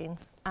machine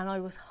and I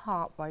was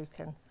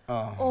heartbroken.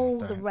 Oh, all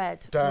the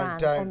red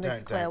ran on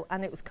this quilt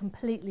and it was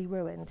completely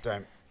ruined.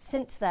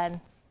 Since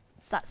then,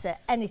 that's it.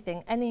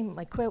 Anything,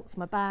 my quilts,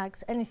 my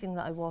bags, anything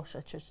that I wash,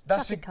 I just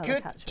That's a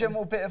good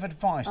general bit of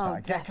advice.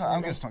 I'm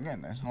going to start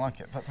getting this. I like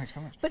it. But thanks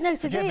very much. But no,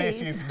 so forgive me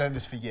if you've known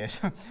this for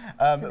years.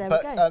 By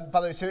the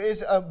way, so it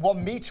is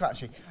 1 metre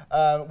actually,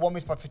 1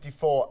 metre by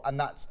 54, and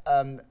that's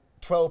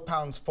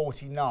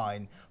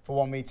 £12.49 for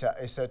 1 metre.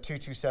 It's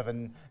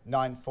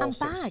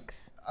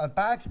 227946. And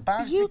bags.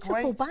 Bags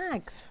beautiful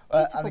bags.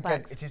 And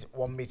again, it is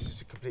 1 metre, just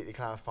to completely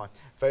clarify.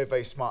 Very,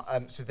 very smart.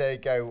 So there you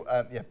go.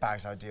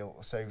 Bags ideal.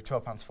 So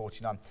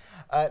 £12.49.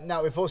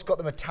 Now we've also got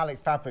the metallic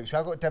fabrics. We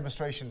have got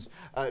demonstrations.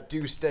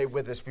 Do stay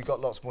with us. We've got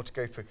lots more to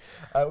go through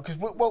because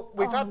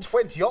we've had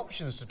 20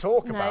 options to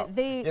talk about.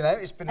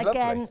 It's been lovely.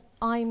 Again,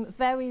 I'm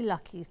very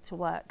lucky to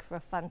work for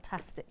a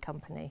fantastic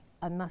company.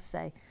 I must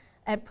say,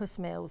 Empress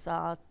Mills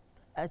are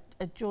a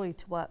joy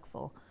to work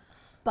for.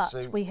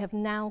 But we have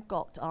now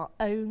got our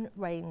own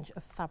range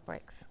of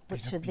fabrics,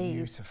 which are these.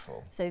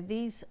 Beautiful. So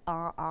these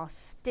are our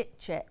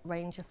Stitch It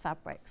range of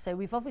fabrics. So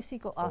we've obviously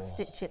got our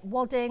Stitch It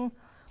wadding.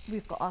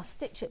 We've got our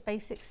Stitch It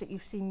basics that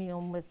you've seen me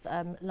on with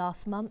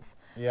last month.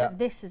 Yeah. But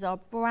this is our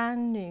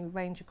brand new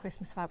range of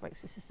Christmas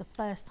fabrics. This is the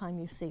first time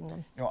you've seen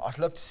them. You know, I'd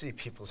love to see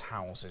people's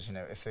houses,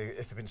 if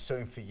they've been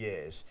sewing for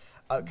years,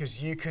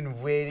 because you can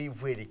really,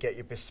 really get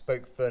your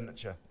bespoke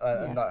furniture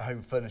and like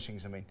home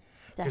furnishings, I mean.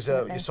 Because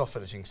your soft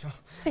furnishings.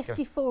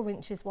 54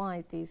 inches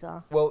wide these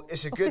are. Well,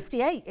 it's a good...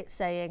 58 it's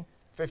saying.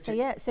 50. So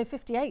yeah, so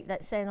 58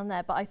 that's saying on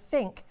there, but I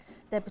think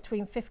they're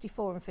between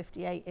 54 and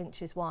 58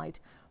 inches wide.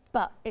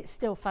 But it's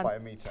still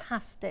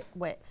fantastic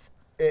width.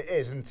 It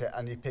is, isn't it?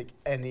 And you pick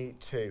any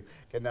two.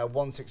 Okay, now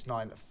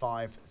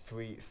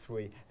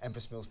 169533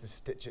 Empress Mills, the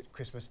Stitch It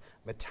Christmas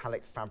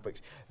metallic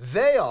fabrics.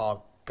 They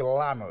are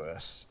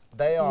glamorous.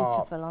 They are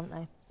beautiful, aren't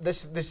they?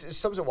 This is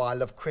something why I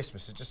love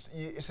Christmas. It's just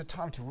it's a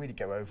time to really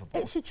go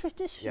overboard. It's a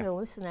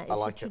traditional, isn't it? It's I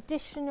like a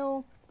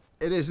traditional.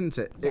 It is, isn't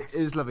it? Yes. It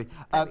is lovely.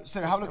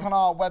 So have a look on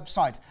our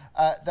website.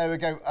 There we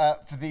go.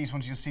 For these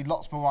ones, you'll see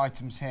lots more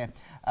items here.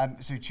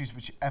 So choose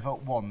whichever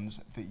ones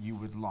that you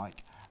would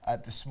like.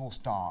 The small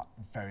star,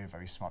 very,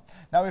 very smart.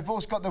 Now we've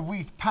also got the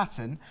wreath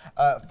pattern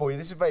for you.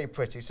 This is very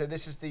pretty. So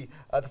this is the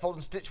fold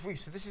and stitch wreath.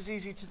 So this is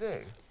easy to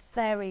do.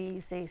 Very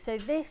easy. So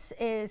this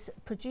is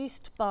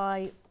produced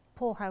by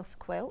Poorhouse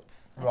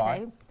Quilts, okay,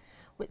 right,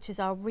 which is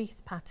our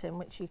wreath pattern,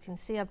 which you can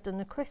see I've done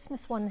a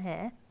Christmas one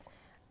here,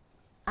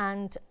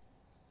 and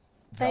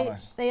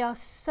they are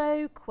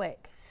so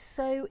quick,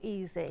 so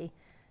easy,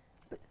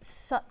 but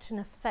such an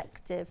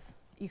effective.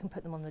 You can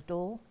put them on the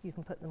door, you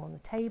can put them on the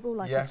table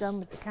like I've done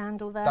with the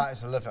candle there. That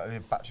is a lovely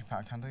battery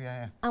powered candle,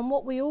 yeah. And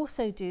what we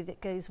also do that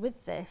goes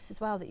with this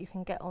as well that you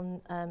can get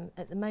on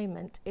at the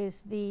moment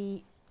is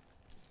the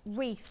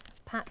wreath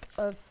pack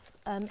of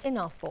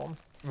in-our form,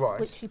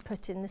 which you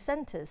put in the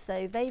centres.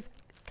 So they've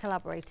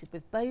collaborated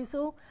with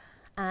Bozel,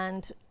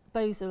 and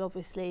Bozel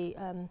obviously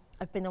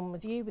I've been on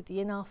with you with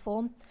the in-our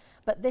form,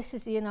 but this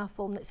is the in-our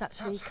form that's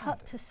actually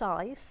cut to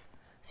size.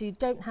 So you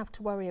don't have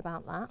to worry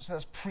about that. So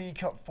that's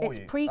pre-cut for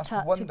you. It's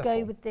pre-cut to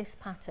go with this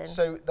pattern.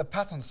 So the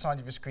pattern on the side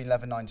of your screen,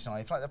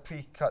 $11.99. If you like the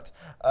pre-cut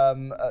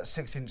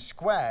 6-inch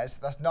squares,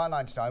 that's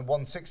 $9.99,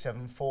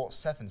 167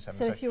 477.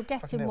 So if you're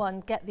getting one,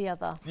 get the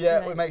other.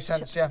 Yeah, it makes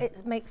sense, yeah.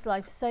 It makes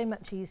life so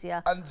much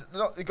easier. And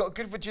you've got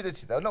good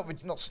rigidity though,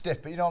 not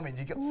stiff, but you know what I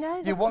mean?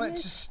 You want it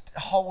to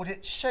hold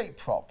its shape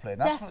properly,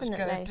 and that's what it's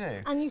going to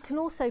do. And you can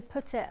also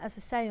put it, as I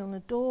say, on a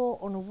door,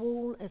 on a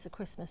wall, as a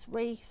Christmas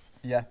wreath.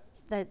 Yeah.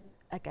 They're,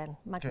 again,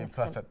 magnificent.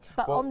 Perfect.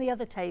 But on the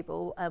other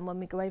table, when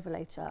we go over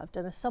later, I've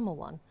done a summer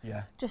one.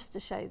 Yeah. Just to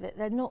show that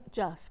they're not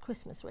just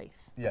Christmas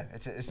wreaths. Yeah,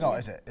 it's not,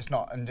 is it? It's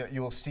not, and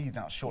you'll see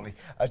that shortly.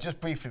 Just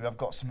briefly, I've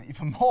got some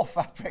even more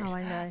fabrics. Oh,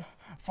 I know.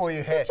 For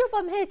you here. Good job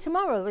I'm here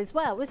tomorrow as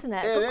well, isn't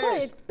it? Got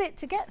quite a bit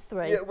to get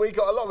through. Yeah, we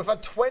got a lot. We've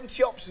had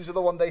 20 options of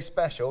the one-day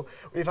special.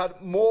 We've had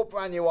more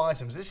brand new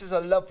items. This is a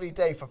lovely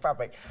day for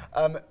fabric.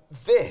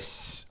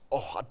 This,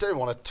 I don't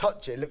want to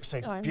touch it. It looks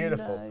so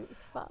beautiful. Know,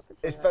 it's fab,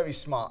 it's very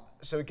smart.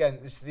 So again,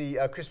 this is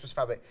the Christmas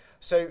fabric.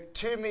 So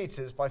 2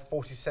 meters by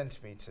 40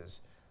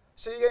 centimeters.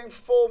 So you're getting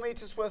 4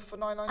 meters worth for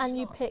 $9.99. And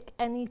you pick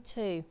any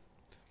two.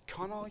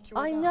 Can't argue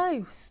with that. I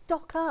know.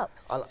 Stock up.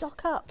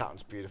 Stock up. That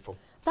one's beautiful.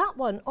 That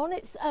one on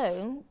its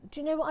own, do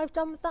you know what I've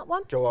done with that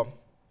one? Go on.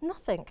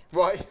 Nothing.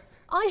 Right.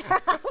 I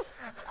have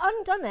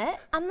undone it,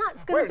 and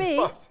that's going to be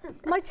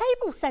my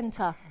table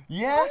centre.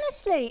 Yes.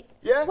 Honestly,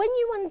 when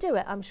you undo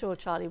it, I'm sure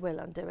Charlie will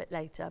undo it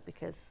later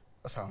because...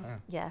 That's how I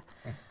am. Yeah.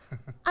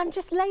 And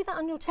just lay that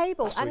on your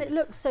table, and it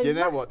looks so you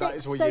know rustic, what, that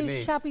is what so you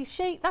need. shabby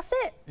chic. That's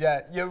it.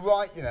 Yeah, you're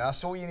right. You know,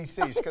 that's all you need to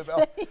see. They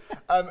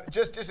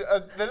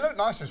look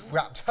nice, just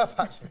wrapped up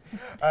actually.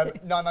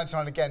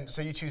 $9.99 again.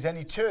 So you choose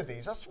any two of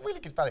these. That's really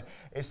good value.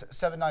 It's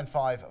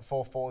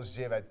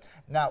 $795,440.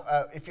 Now,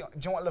 do you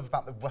know what I love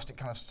about the rustic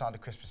kind of style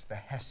of Christmas? The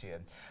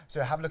Hessian.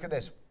 So have a look at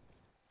this.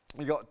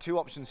 You've got 2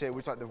 options here,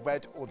 which like the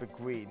red or the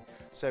green.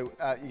 So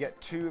you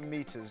get 2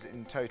 meters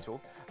in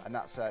total, and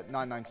that's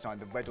 $9.99,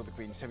 the red or the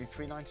green, saving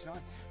 $3.99.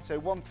 So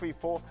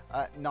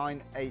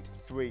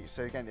 134983.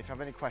 So again, if you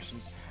have any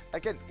questions,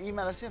 again,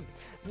 email us in.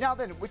 Now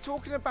then, we're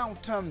talking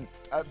about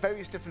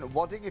various different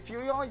wadding. If you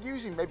are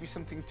using maybe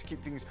something to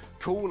keep things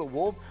cool or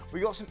warm, we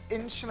got some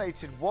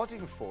insulated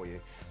wadding for you.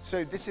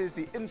 So this is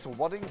the Insul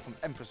wadding from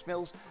Empress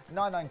Mills,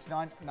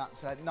 $9.99, and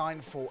that's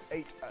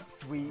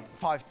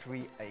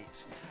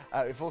 $9483538.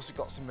 We've also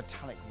got some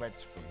metallic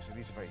reds for you, so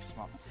these are very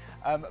smart.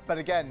 But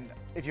again,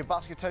 if your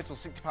basket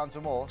totals £60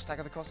 or more,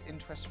 stagger the cost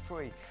interest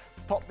free.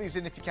 Pop these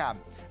in if you can,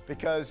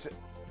 because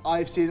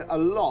I've seen a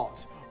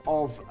lot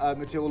of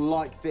material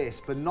like this,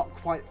 but not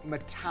quite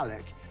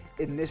metallic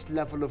in this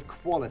level of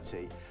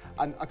quality.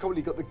 And I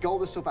currently got the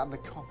gold, the silver and the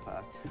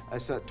copper.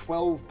 It's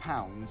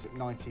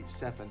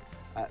 £12.97.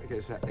 It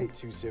goes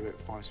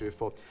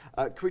 820504.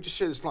 Can we just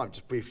show this live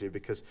just briefly,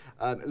 because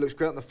it looks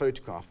great on the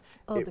photograph.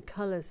 Oh, the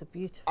colours are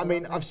beautiful. I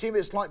mean, I've seen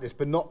bits like this,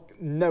 but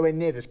nowhere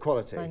near this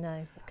quality. I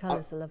know, the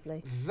colours are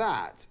lovely.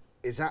 That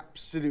is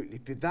absolutely,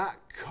 that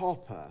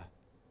copper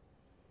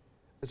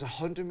is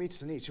 100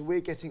 metres in each, and we're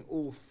getting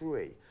all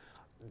 3.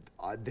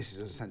 This is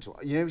essential.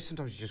 You know,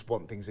 sometimes you just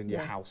want things in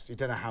your house. You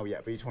don't know how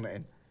yet, but you just want it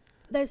in.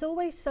 There's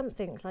always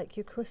something like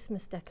your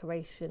Christmas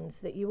decorations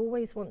that you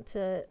always want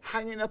to...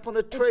 Hanging up on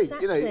a tree,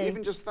 exactly. You know,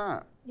 even just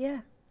that. Yeah,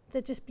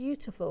 they're just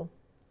beautiful.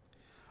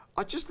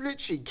 I just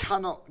literally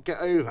cannot get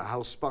over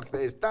how sparkly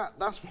that is.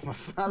 That's one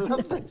of my, I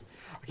love it.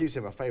 I keep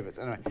saying my favourites.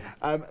 Anyway,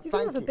 You're going to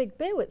have a big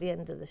bill at the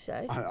end of the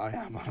show. I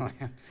am.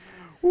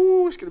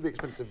 Ooh, it's going to be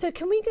expensive. So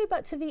can we go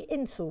back to the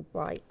Insul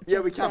Bright? Yeah,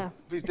 we can.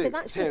 Please do. So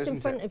that's here, just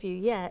in front of you,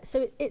 yeah.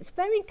 So it's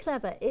very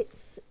clever.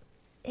 It's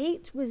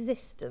heat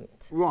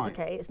resistant. Right.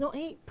 Okay, it's not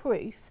heat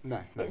proof. No.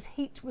 It's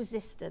heat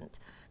resistant.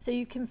 So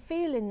you can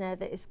feel in there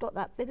that it's got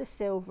that bit of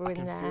silver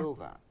in there. I can feel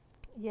that.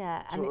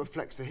 Yeah. So it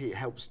reflects the heat, it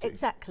helps to.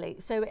 Exactly.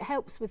 So it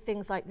helps with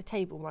things like the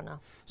table runner,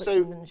 which so,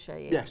 I'm going to show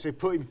you. Yeah, so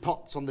putting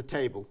pots on the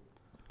table.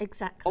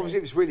 Exactly. Obviously,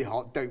 if it's really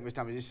hot, don't risk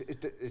damage.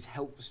 It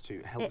helps to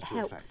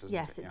reflect, doesn't it?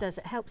 Yes, it does.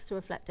 It helps to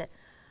reflect it.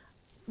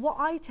 What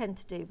I tend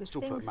to do with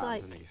things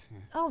like...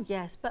 Oh,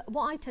 yes, but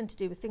what I tend to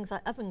do with things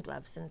like oven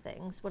gloves and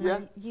things, when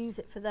I use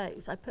it for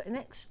those, I put an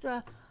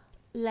extra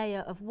layer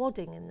of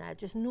wadding in there,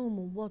 just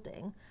normal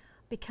wadding,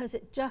 because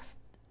it just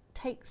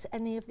takes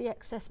any of the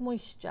excess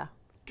moisture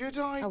Good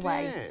idea.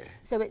 away.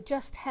 So it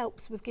just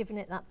helps with giving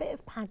it that bit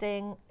of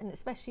padding, and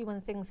especially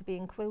when things are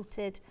being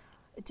quilted,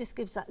 it just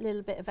gives that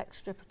little bit of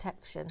extra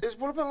protection.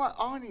 What about like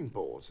ironing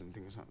boards and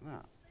things like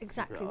that?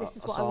 Exactly, this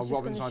is what I was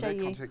just going to show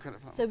you.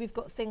 So we've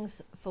got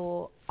things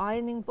for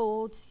ironing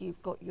boards,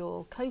 you've got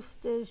your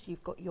coasters,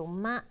 you've got your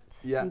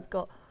mats, you've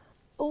got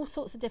all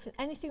sorts of different,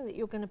 anything that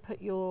you're going to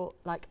put your,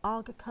 like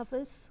Aga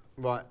covers,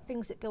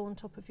 things that go on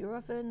top of your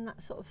oven,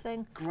 that sort of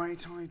thing.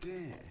 Great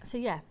idea. So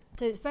yeah,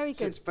 so it's very good.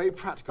 So it's very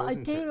practical, but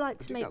I do like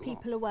to make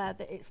people aware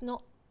that it's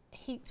not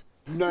heat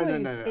proof, no.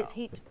 it's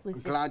heat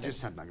resistant. I'm glad you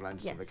said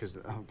that, because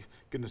oh,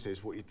 goodness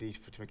knows what you need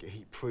to make it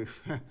heat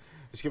proof.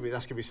 That's going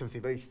to be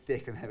something very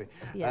thick and heavy.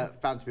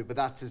 Found to be, but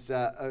that is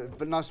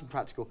nice and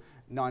practical.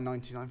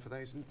 £9.99 for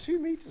those, and 2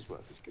 meters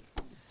worth is good.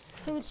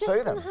 So we're just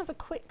going to have a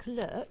quick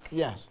look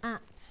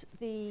at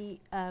the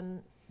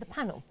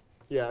panel.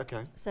 Yeah,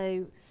 okay.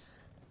 So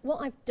what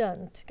I've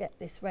done to get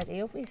this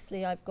ready,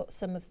 obviously I've got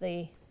some of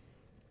the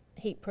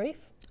heat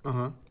proof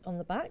on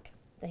the back,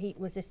 the heat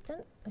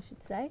resistant, I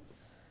should say.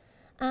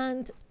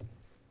 And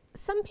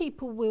some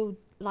people will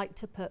like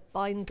to put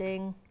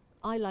binding.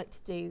 I like to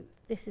do,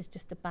 this is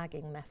just a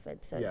bagging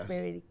method, so it's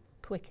really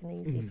quick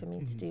and easy for me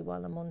to do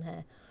while I'm on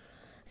here.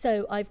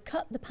 So I've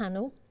cut the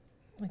panel,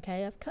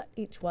 okay, I've cut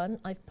each one,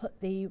 I've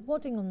put the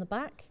wadding on the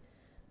back,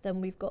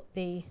 then we've got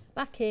the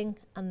backing,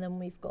 and then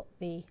we've got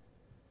the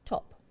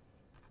top.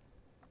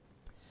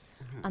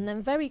 And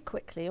then very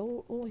quickly,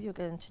 all you're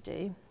going to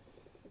do,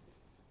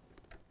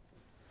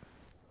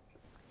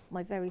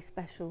 my very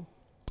special,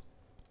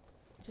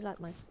 do you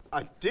like my...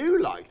 I do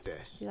like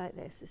this. Do you like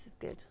this? This is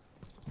good.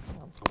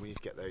 Oh, we need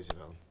to get those,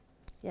 Yvonne.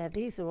 Yeah,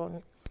 these are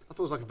on... I thought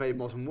it was like a very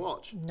modern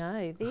watch.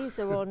 No, these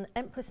are on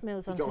Empress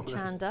Mills on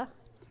Hochanda.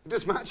 It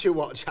does match your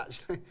watch,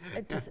 actually.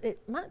 It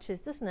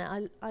matches, doesn't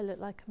it? I look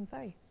like I'm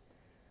very...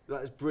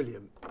 That is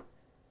brilliant.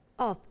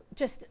 Oh,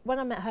 just when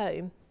I'm at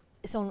home,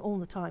 it's on all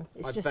the time.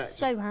 It's just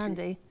so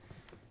handy.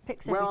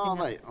 Picks everything up.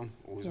 Where are they? Oh,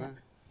 always there.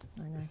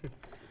 I know.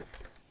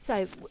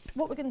 So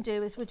what we're going to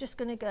do is we're just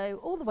going to go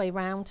all the way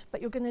round,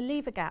 but you're going to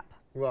leave a gap.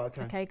 Right,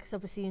 okay. Okay, because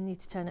obviously you need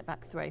to turn it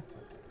back through.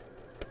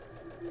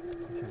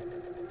 Okay.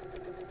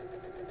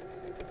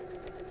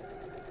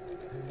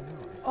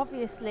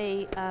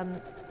 Obviously,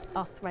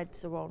 our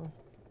threads are on.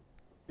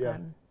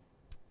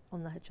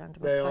 On the Hochanda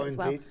website as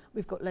well.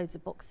 We've got loads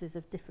of boxes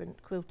of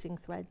different quilting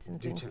threads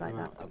and things like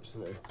that.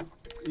 Absolutely.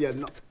 Yeah,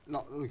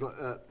 we've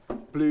got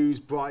blues,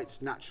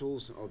 brights,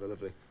 naturals. Oh, they're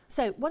lovely.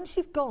 So once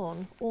you've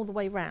gone all the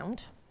way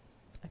round,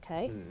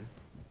 okay,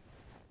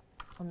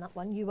 on that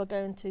one, you are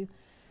going to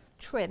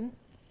trim.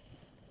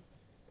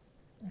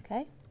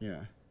 Okay. Yeah.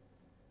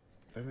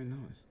 Very nice.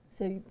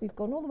 So we've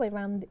gone all the way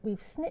around.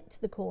 We've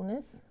snipped the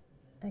corners,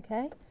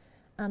 okay,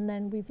 and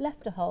then we've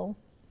left a hole,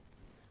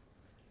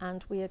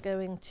 and we are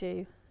going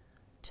to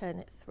turn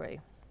it through.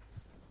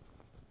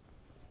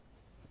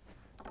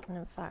 And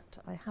in fact,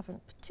 I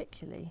haven't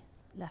particularly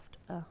left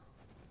a...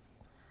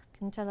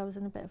 Can you tell I was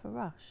in a bit of a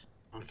rush?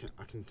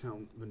 I can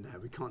tell, but no,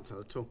 we can't tell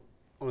at all.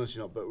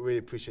 Honestly not, but we really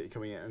appreciate you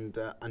coming in. And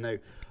I know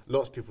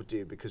lots of people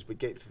do, because we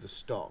get through the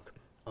stock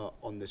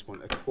on this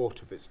one. A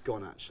quarter of it's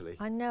gone, actually.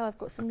 I know, I've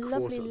got some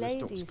lovely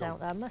ladies out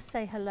there. I must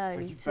say hello.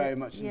 Thank you very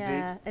much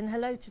indeed. And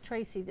hello to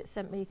Tracy that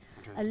sent me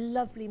a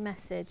lovely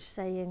message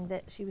saying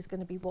that she was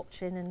going to be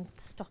watching and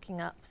stocking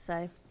up.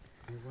 So.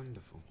 Oh,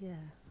 wonderful. Yeah,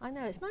 I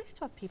know. It's nice to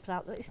have people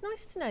out there. It's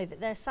nice to know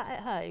that they're sat at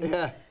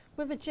home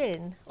with a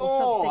gin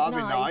or something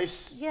that'd be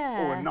nice.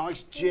 Yeah. Or a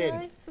nice gin. You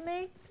know, for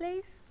me,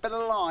 please. Bit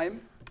of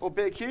lime or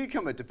bit of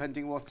cucumber,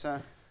 depending what...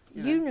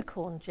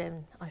 Unicorn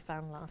gin I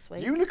found last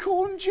week.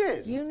 Unicorn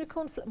gin?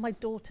 Unicorn... My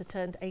daughter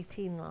turned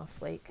 18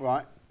 last week.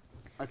 Right.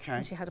 Okay.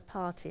 And she had a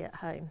party at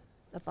home,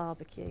 a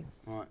barbecue.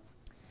 Right.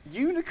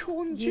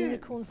 Unicorn gin?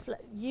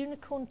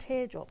 Unicorn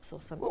teardrops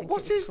or something.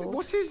 What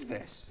is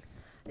this?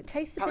 It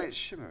tastes a bit... It's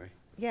shimmery.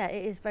 Yeah,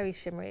 it is very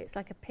shimmery. It's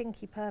like a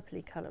pinky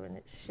purpley colour and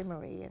it's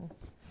shimmery and...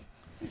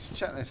 Let's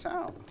check this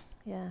out.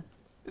 Yeah.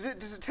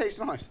 Does it taste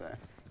nice there?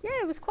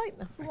 Yeah, it was quite,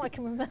 from what I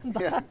can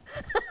remember.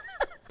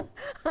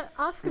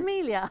 Ask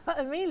Amelia.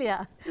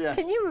 Amelia,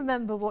 can you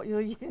remember what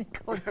your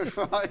unicorn did?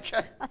 Right,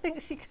 okay. I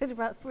think she could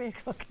about 3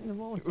 o'clock in the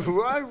morning.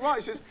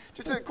 Right. So it's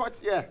just it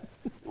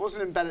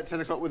wasn't in bed at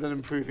 10 o'clock with an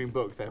improving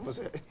book there, was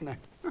it? No.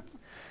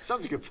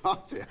 Sounds a good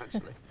party,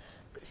 actually.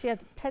 she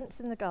had tents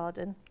in the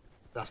garden.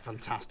 That's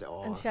fantastic.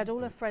 Oh, and she had all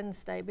her friends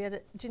stay. We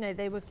had, do you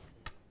know,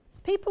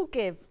 people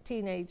give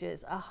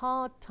teenagers a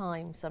hard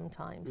time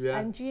sometimes. Yeah.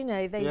 And you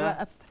know, they were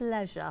a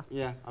pleasure.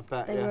 Yeah, I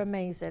bet. They were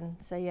amazing.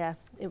 So yeah,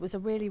 it was a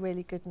really,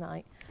 really good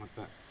night. I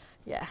bet.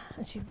 Yeah,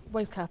 and she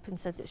woke up and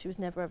said that she was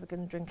never ever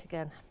going to drink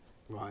again.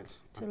 Right.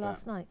 Till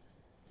last night.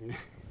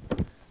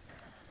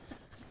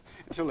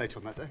 Until later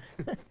on that day.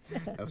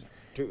 That was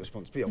drink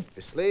responsibly,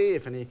 obviously.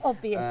 If any,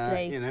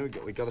 obviously. You know,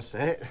 we got to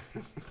say it.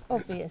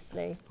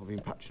 Obviously. I've been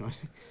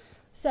patronising.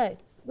 So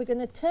we're going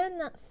to turn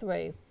that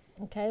through,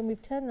 okay? And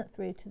we've turned that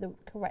through to the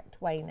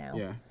correct way now.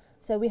 Yeah.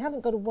 So we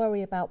haven't got to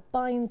worry about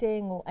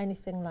binding or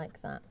anything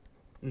like that.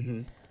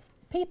 Mm-hmm.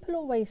 People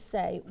always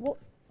say, what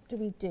do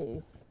we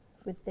do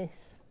with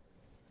this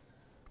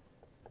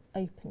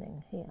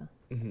opening here?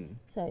 Mm-hmm.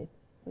 So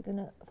we're going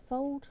to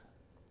fold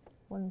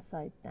one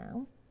side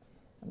down,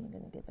 and we're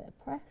going to give it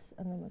a press,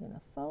 and then we're going to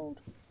fold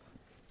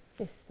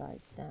this side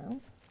down.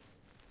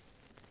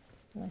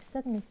 And I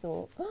suddenly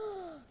thought,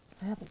 oh,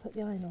 I haven't put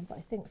the iron on, but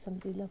I think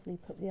somebody lovely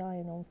put the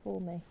iron on for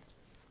me.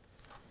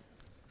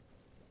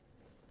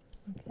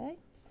 Okay,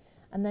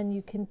 and then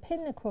you can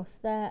pin across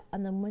there,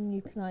 and then when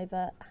you can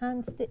either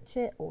hand stitch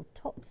it or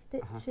top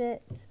stitch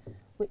it,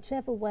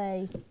 whichever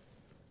way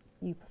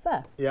you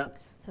prefer. Yeah.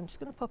 So I'm just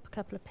going to pop a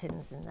couple of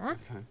pins in there.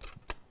 Okay.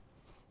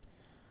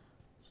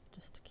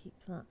 Just to keep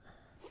that.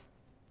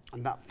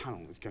 And that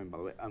panel is going, by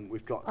the way, and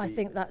we've got. I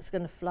think that's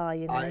going to fly,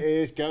 you know. It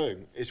is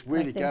going. It's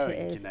really going,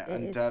 it is. you know.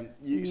 It And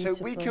is so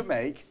we can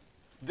make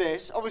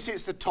this. Obviously,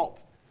 it's the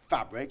top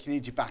fabric. You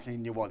need your backing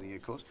and your wadding,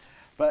 of course.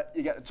 But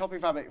you get the topping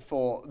fabric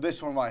for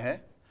this one right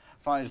here.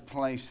 If I just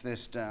place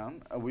this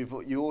down,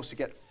 you also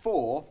get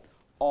 4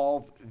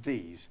 of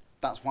these.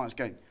 That's why it's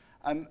going.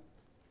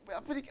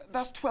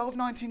 That's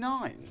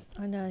 £12.99.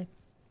 I know.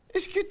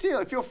 It's a good deal.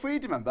 If you're a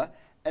Freedom member,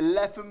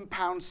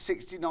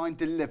 £11.69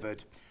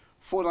 delivered.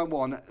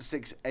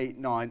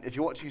 491-689. If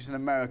you're watching us in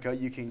America,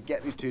 you can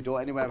get these to your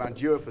door anywhere around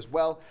Europe as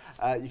well.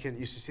 You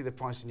can see the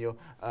price in your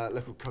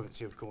local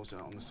currency, of course,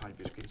 on the side of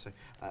your screen. So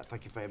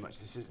thank you very much.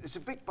 It's a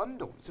big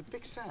bundle. It's a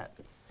big set.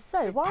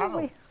 So while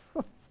we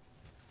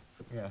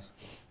yes,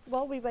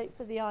 while we wait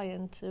for the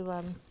iron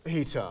to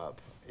heat up,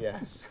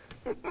 yes.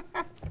 Do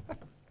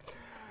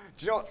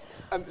you know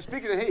what?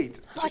 Speaking of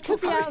heat, I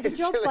could be out of the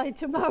job by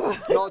tomorrow.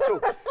 Not at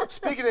all.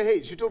 Speaking of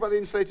heat, should we talk about the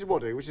insulated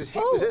wadding, which is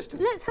heat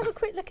resistant? Let's have a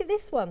quick look at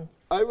this one.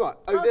 Oh right.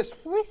 Oh, this.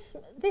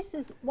 This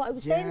is what I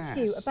was saying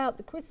to you about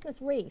the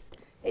Christmas wreath.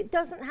 It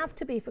doesn't have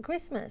to be for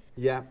Christmas.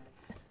 Yeah.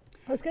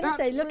 I was going to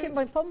say, look at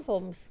my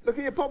pom-poms. Look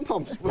at your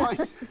pom-poms, right.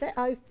 That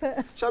I've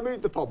put. Shall I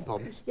move the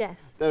pom-poms?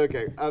 Yes. There we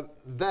go.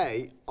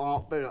 They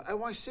are very nice.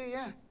 Oh, I see,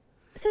 yeah.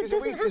 So it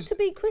doesn't have to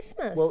be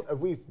Christmas? Well, a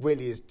wreath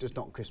really is just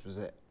not Christmas,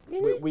 is it?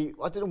 Really?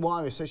 I don't know why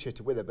I'm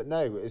associated with it, but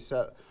no, it's,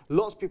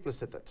 lots of people have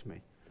said that to me.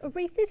 A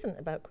wreath isn't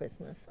about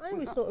Christmas. I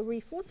always thought a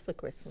wreath was for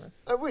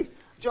Christmas. A wreath.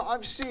 Do you know,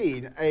 I've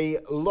seen a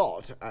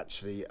lot,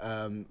 actually,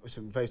 with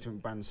some very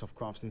different brands, soft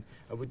crafts, and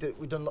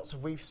we've done lots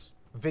of wreaths.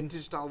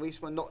 Vintage style wreaths,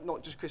 but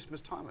not just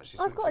Christmas time actually.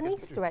 I've got an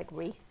Easter egg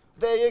wreath.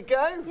 There you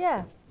go.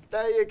 Yeah.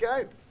 There you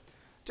go.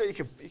 So you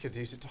could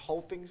use it to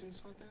hold things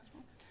inside there as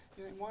well.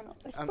 You know, why not?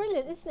 It's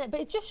brilliant, isn't it? But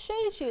it just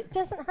shows you it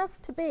doesn't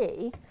have to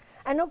be.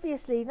 And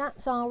obviously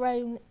that's our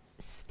own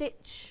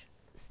stitch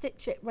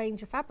it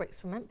range of fabrics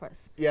from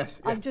Empress. Yes.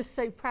 Yeah. I'm just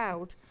so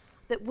proud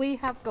that we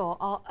have got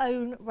our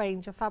own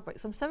range of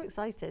fabrics. I'm so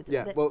excited.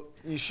 Yeah, well,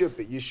 you should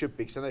be,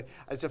 because I know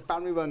as a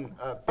family-run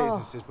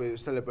businesses, we're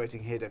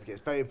celebrating here, don't forget,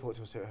 it's very important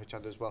to us here at Her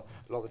Channel as well,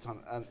 a lot of the time.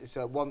 It's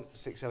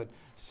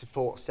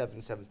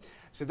 167477.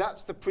 So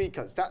that's the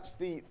pre-cuts, that's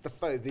the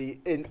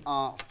in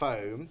our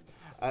foam.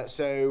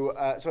 So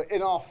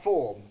in our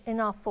form.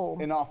 In our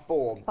form. In our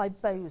form. By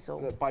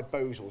Bosel. By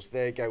Bosels,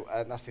 there you go.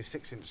 That's the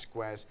 6-inch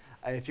squares.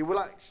 And if you would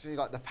actually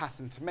like the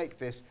pattern to make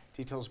this,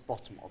 details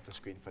bottom of the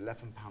screen for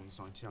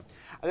 £11.99. And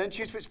then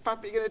choose which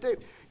fabric you're going to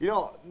do. You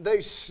know what,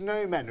 those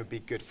snowmen would be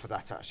good for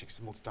that actually, because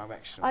it's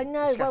multi-directional. I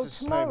know, well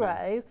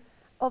tomorrow,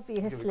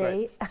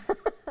 obviously,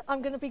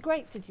 I'm going to be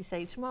great, did you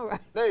say, tomorrow?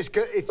 No, it's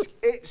good.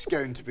 It's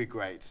going to be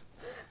great.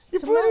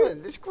 You're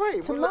brilliant, it's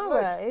great.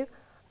 Tomorrow,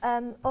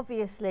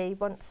 obviously,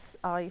 once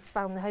I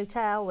found the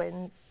hotel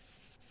and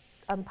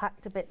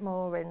unpacked a bit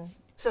more and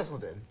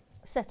settled in.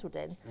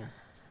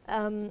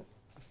 Yeah.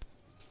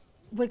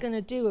 We're going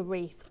to do a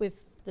wreath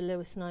with the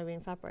Lewis and Irene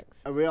fabrics.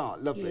 Oh, we are,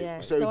 lovely.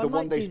 Yeah. So the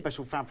one-day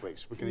special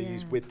fabrics we're going to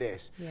use with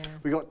this. Yeah.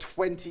 We got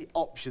 20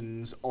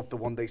 options of the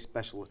one-day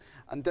special.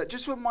 And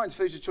just to remind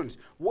for those who join us,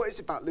 what is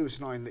it about Lewis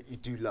and Irene that you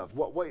do love?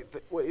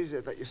 What is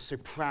it that you're so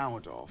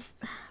proud of?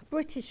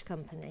 British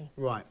company.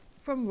 Right.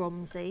 From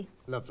Romsey.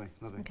 Lovely.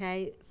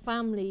 Okay,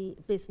 family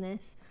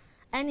business.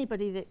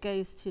 Anybody that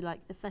goes to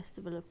like the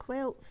Festival of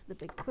Quilts, the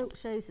big quilt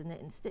shows and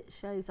knit and stitch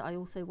shows that I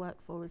also work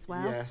for as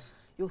well. Yes.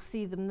 You'll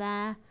see them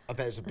there. I bet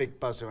there's a big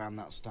buzz around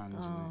that stand.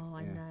 Oh,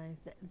 I know.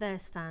 Their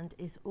stand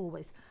is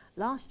always.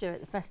 Last year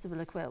at the Festival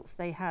of Quilts,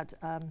 they had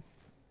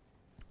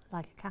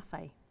like a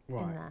cafe in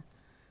there.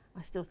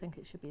 I still think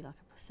it should be like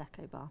a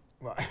Prosecco bar.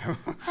 Right.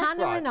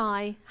 Hannah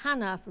and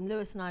Hannah from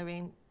Lewis and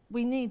Irene,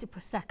 We need a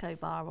Prosecco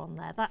bar on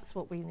there. That's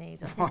what we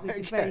need. I think we'd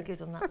be very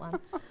good on that one.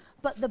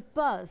 But the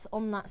buzz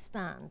on that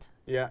stand.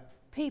 Yeah.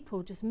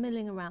 People just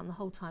milling around the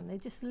whole time. They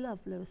just love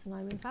Lewis and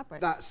Irene fabrics.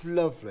 That's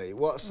lovely.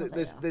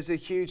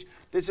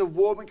 There's a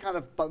warming kind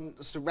of bun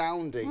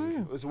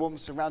surrounding. There's a warming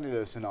surrounding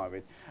Lewis and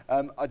Irene.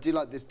 I do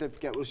like this. Don't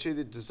forget, we'll show you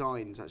the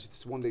designs. Actually, this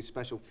is one day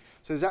special.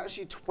 So there's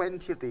actually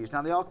 20 of these.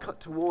 Now they are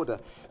cut to order.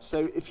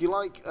 So if you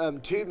like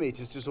 2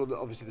 meters, just order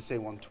obviously the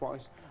same one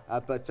twice.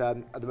 But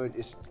at the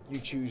moment, you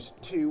choose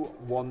 2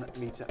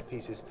 1-meter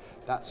pieces.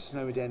 That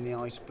Snow Day in the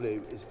ice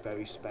blue is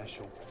very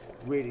special.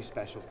 Really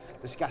special.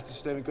 The Scattered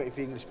Stone, great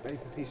for English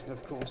paper piece,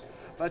 of course.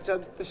 But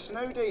the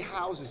Snow Day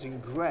houses in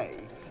grey,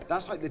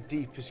 that's like the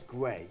deepest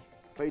grey.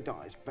 Very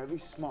nice, very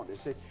smart.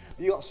 So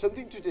you got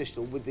something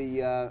traditional with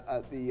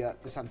the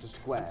Santa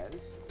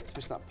squares,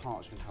 especially that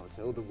parchment, I would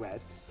say, or the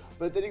red.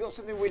 But then you got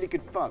something really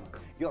good fun.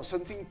 You got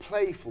something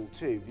playful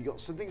too. You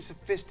got something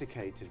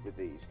sophisticated with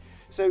these.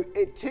 So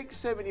it ticks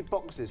so many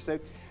boxes. So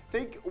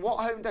think what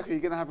home decor you're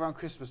going to have around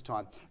Christmas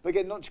time. But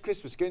again, not just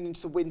Christmas, going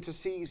into the winter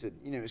season.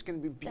 You know, it's going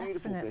to be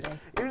beautiful. This.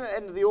 Even at the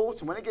end of the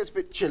autumn, when it gets a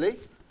bit chilly,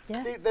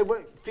 they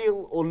won't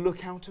feel or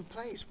look out of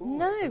place, will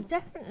they? No,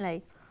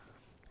 definitely.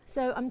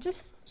 So I'm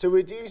just... So we're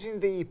using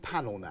the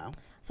panel now.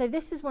 So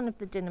this is one of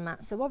the dinner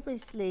mats. So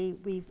obviously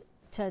we've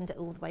turned it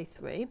all the way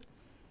through.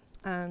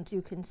 And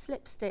you can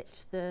slip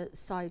stitch the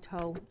side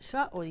hole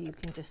shut, or you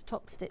can just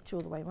top stitch all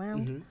the way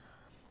around.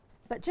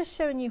 But just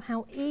showing you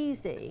how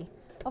easy,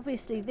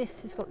 obviously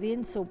this has got the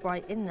insole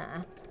bright in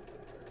there.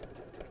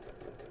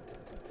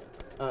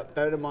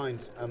 Bear in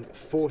mind,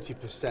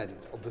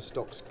 40% of the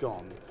stock's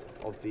gone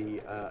of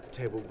the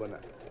table runner.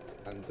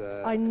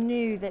 And I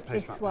knew that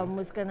this one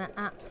was going to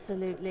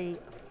absolutely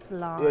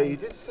fly. Yeah, you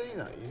did say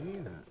that, you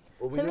knew that.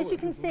 Well, so as you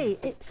can see,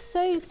 it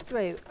sews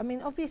through. I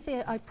mean,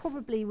 obviously, I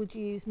probably would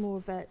use more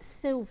of a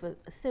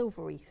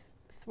silvery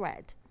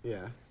thread.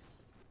 Yeah.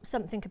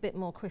 Something a bit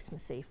more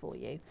Christmassy for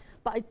you.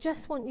 But I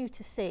just want you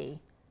to see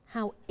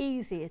how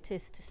easy it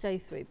is to sew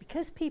through.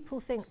 Because people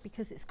think,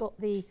 because it's got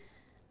the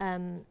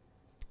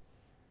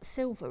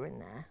silver in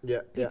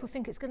there, people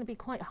think it's going to be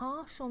quite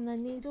harsh on their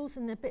needles,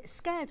 and they're a bit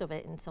scared of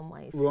it in some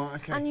ways. Right,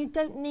 okay. And you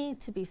don't need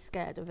to be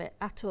scared of it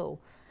at all.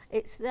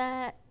 It's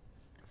there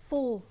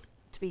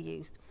to be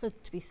used,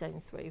 to be sewn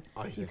through.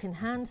 You can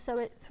hand sew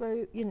it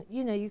through.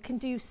 You know, you can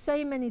do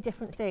so many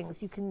different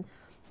things. You can,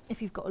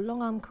 if you've got a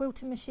long arm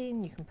quilting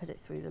machine, you can put it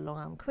through the long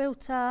arm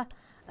quilter.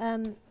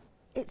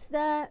 It's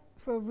there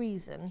for a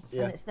reason,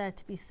 and it's there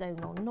to be sewn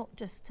on, not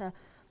just to.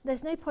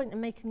 There's no point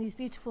in making these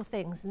beautiful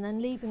things and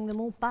then leaving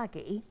them all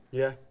baggy.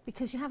 Yeah.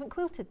 Because you haven't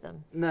quilted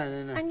them. No,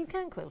 no, no. And you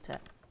can quilt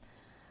it.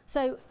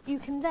 So you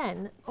can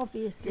then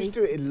obviously. Just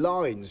do it in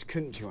lines,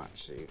 couldn't you?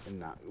 Actually, in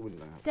that,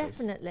 wouldn't that?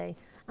 Definitely.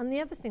 And the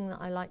other thing that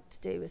I like to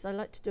do is I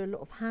like to do a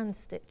lot of hand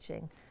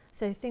stitching.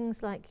 So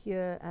things like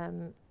your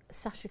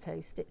Sasha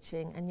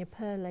stitching and your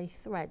perle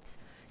threads,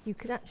 you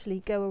could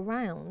actually go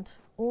around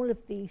all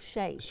of these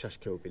shapes.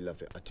 Sasha would be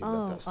lovely. I do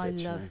love that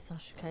stitching. I love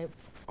Sasha.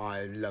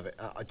 I love it.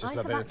 I just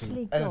love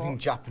anything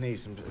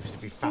Japanese. I'm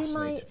just be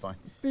fascinated by.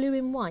 Blue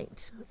and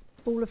white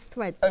ball of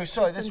thread. Oh,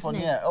 sorry, this one.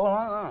 Yeah. Oh,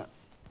 I like that.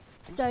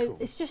 That's so cool.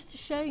 It's just to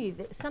show you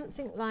that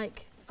something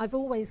like I've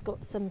always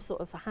got some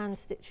sort of hand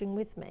stitching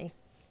with me.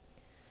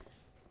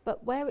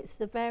 But where it's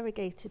the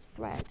variegated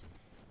thread,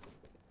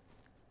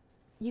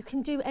 you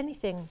can do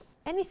anything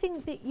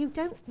that you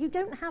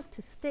don't have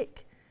to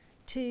stick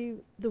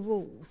to the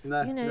rules.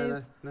 No, you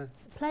know, no.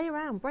 Play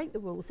around, break the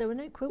rules. There are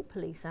no quilt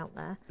police out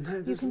there. No,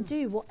 you can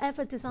do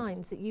whatever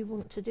designs that you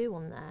want to do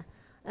on there.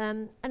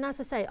 And as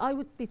I say, I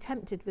would be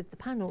tempted with the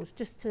panels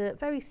just to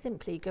very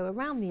simply go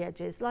around the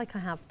edges like I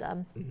have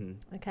done,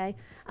 okay,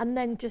 and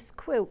then just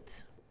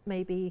quilt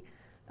maybe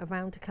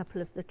around a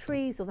couple of the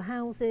trees or the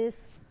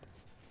houses.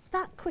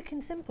 That quick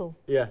and simple.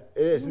 Yeah,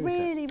 it is.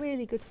 Really,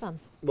 really good fun.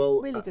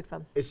 Well, really good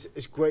fun. It's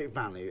great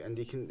value, and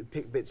you can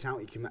pick bits out.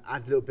 You can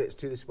add little bits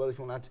to this. Well, if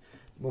you want to add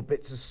more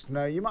bits of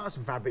snow, you might have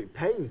some fabric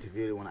paint if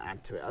you really want to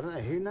add to it. I don't know.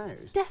 Who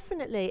knows?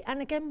 Definitely,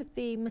 and again with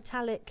the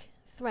metallic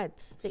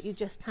threads that you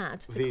just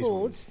had, the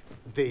cords.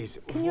 These.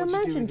 Can you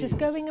imagine just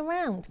going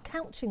around,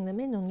 couching them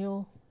in on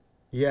your?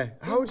 Yeah.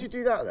 How would you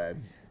do that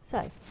then?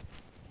 So.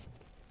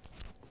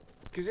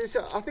 Because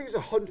I think it's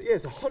 100. Yeah,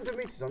 it's 100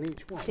 meters on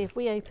each one. See if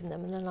we open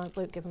them, and then I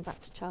won't give them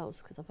back to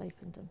Charles because I've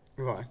opened them.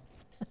 Right.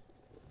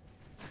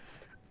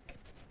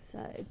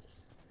 So,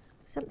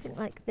 something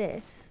like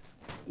this,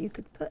 you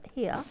could put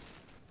here.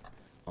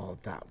 Oh,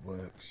 that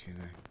works, you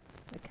know.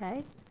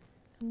 Okay.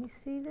 Can you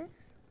see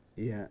this?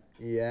 Yeah.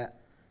 Yeah.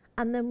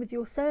 And then with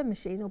your sewing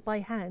machine or by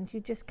hand, you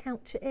just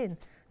couch it in.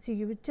 So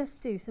you would just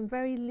do some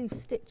very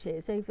loose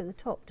stitches over the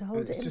top to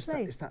hold it in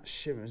place. It's that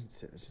shimmer,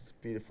 isn't it? It's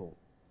just beautiful.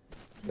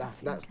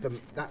 That's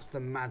the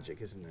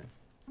magic, isn't it?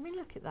 I mean,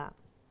 look at that.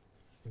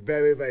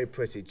 Very, very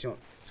pretty. So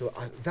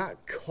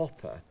that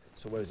copper.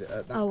 So where is it?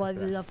 I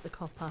love the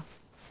copper.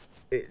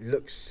 It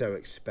looks so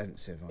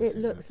expensive. It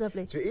looks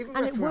lovely, so even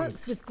and it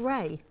works with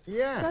grey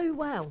so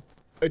well.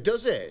 Oh,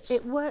 does it?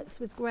 It works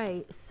with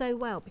grey so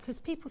well because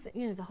people think,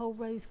 you know, the whole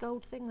rose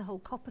gold thing, the whole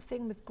copper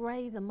thing with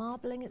grey, the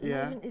marbling at the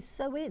moment is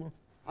so in.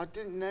 I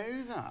didn't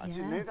know that. I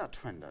didn't know that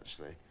trend,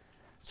 actually.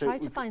 So try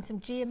to find some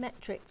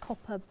geometric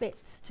copper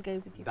bits to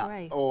go with your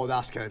grey. Oh,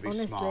 that's going to be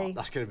smart.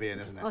 That's going to be in,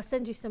 isn't it? I'll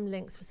send you some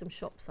links for some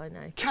shops I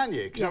know. Can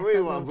you? Because I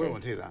really want to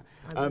do that.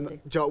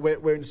 Joe,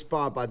 we're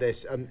inspired by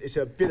this. It's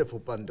a beautiful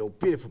bundle,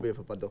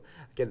 beautiful bundle.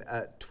 Again,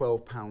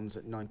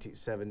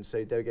 £12.97.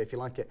 So there we go. If you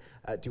like it,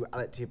 do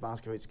add it to your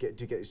basket.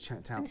 Do get this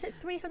checked out. And is it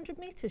 300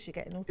 metres you're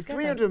getting altogether?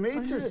 300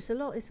 metres. I know, it's a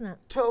lot, isn't it?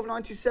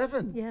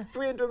 £12.97. Yeah.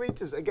 300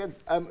 metres. Again,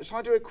 shall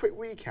I do a quick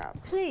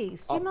recap?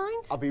 Please. Do you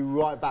mind? I'll be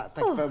right back.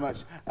 Thank you very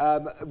much.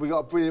 We've got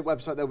a brilliant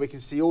website there. We can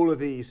see all of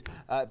these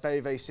very,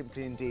 very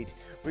simply indeed.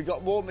 We've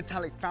got more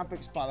metallic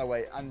fabrics, by the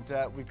way, and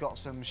we've got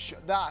some...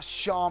 that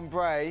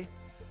chambray,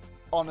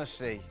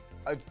 honestly,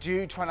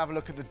 do try and have a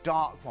look at the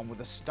dark one with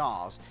the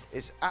stars.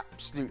 It's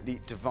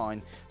absolutely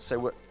divine.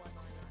 So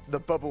the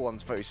bubble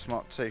one's very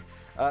smart too.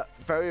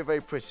 Very, very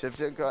pretty. If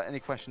you've got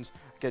any questions,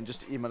 again,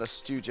 just email us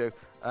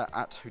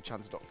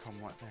studio@whochanza.com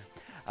right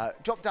there.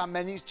 Drop down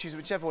menus, choose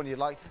whichever one you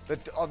like.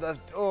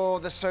 Oh,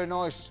 they're so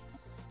nice.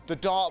 The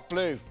dark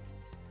blue.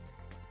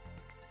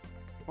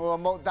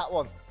 Oh, that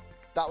one.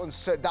 That one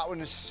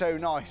is so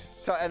nice.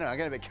 So anyway, I'm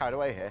getting a bit carried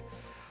away here.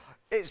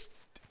 It's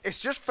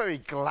just very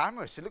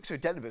glamorous. It looks so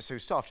denim, but so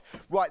soft.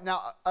 Right,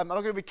 now, I'm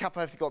not going to recap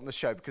everything got on the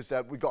show because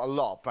we've got a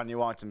lot of brand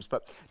new items,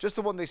 but just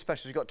the one-day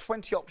specials. We've got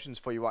 20 options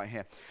for you right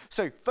here.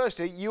 So,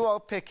 firstly, you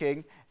are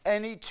picking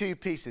any 2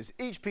 pieces.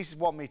 Each piece is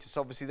 1 metre, so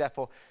obviously,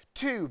 therefore,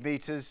 2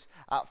 metres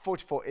at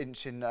 44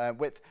 inch in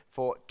width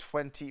for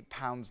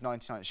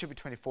 £20.99. It should be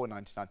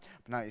 £24.99,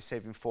 but now you're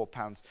saving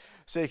 £4.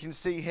 So you can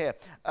see here,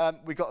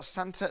 we've got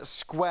Santa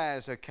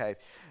squares, okay.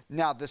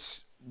 Now,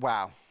 this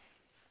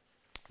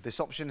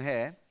option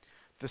here,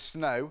 the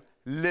snow,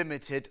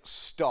 limited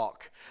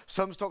stock.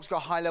 Some stock's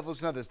got high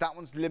levels than others. That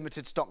one's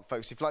limited stock,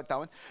 folks, if you like that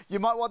one. You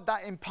might want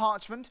that in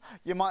parchment.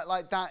 You might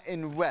like that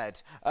in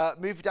red.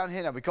 Move down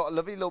here now. We've got a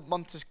lovely little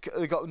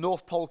we've got a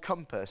North Pole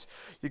compass.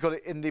 You've got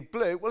it in the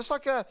blue. Well, it's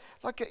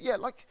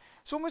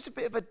it's almost a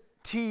bit of a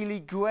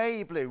tealy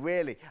grey blue,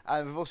 really.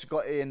 And we've also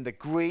got it in the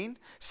green.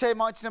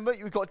 Same item number.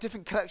 We've got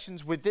different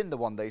collections within the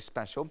one-day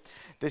special.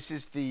 This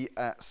is the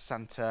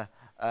Santa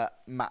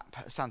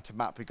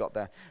map we got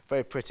there.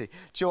 Very pretty. Do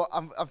you know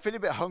what? I'm feeling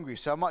a bit hungry,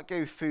 so I might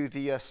go through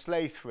the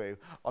sleigh through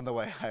on the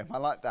way home. I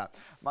like that.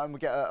 Might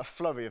get a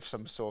flurry of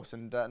some sort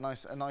and a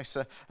nice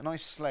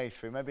sleigh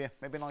through. Maybe a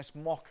nice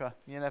mocha.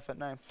 You never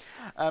know.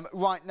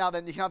 Right now,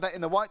 then you can have that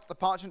in the white, the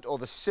parchment, or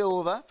the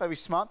silver. Very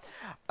smart.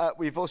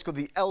 We've also got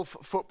the elf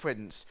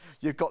footprints.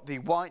 You've got the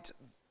white.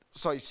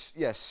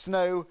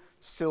 Snow,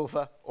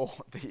 silver, or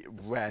the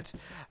red.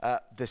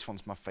 This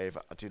one's my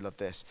favourite. I do love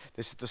this.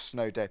 This is the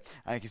snow day.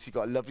 And you can see you've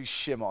got a lovely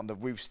shimmer on the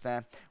roofs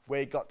there, where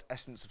you got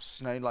essence of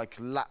snow, like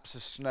laps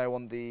of snow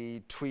on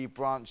the tree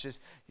branches.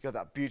 You got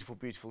that beautiful,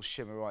 beautiful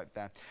shimmer right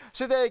there.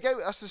 So there you go.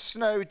 That's a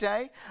snow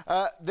day.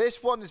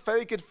 This one is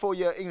very good for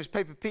your English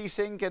paper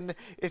piecing. And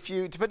if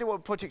you, depending on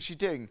what projects you're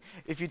doing,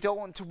 if you don't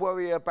want to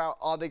worry about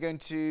are they going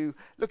to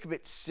look a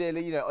bit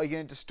silly, you know, are you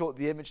going to distort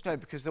the image? No,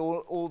 because they're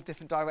all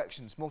different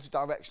directions,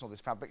 multi-directional,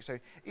 this fabric, so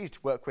easy to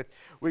work with.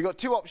 We've got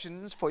 2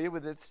 options for you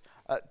with this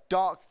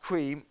dark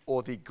cream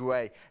or the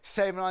grey.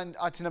 Same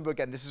item number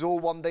again. This is all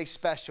one-day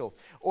special,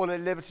 all a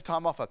limited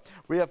time offer.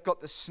 We have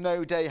got the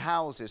snow day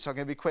houses, so I'm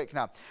going to be quick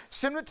now.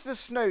 Similar to the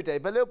snow day,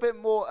 but a little bit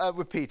more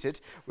repeated.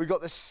 We've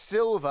got the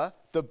silver,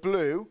 the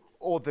blue,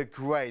 or the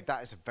grey.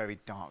 That is a very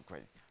dark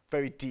grey.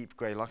 Very deep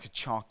grey, like a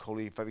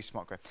charcoaly, very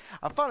smart grey.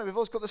 And finally, we've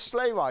also got the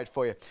sleigh ride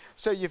for you.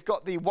 So you've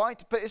got the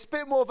white, but it's a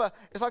bit more of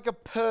it's like a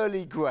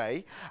pearly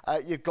grey.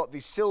 You've got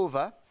the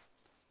silver,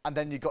 and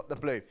then you've got the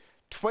blue.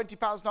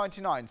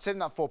 £20.99, saving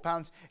that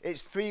 £4.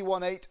 It's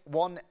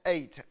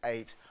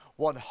 318188.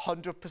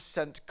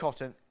 100%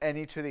 cotton,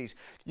 any 2 of these.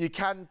 You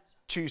can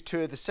choose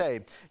 2 of the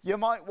same. You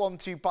might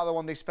want to buy the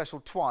one-day special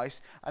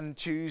twice and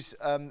choose,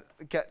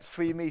 get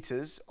 3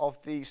 metres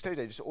of the snow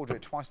day. Just order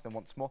it twice, then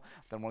once more,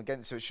 then one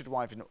again. So it should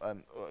arrive in a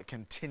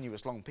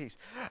continuous long piece.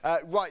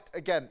 Right,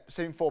 again,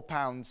 saving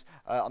 £4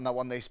 on that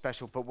one-day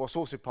special. But what's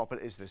also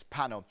popular is this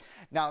panel.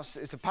 Now,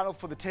 it's a panel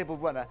for the table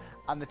runner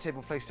and the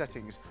table place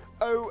settings.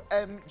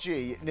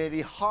 OMG,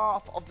 nearly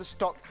half of the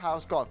stock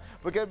has gone.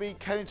 We're going to be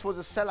heading towards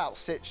a sellout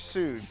sitch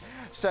soon.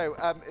 So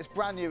it's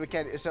brand new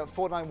again. It's at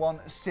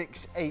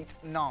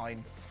 491689.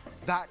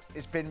 That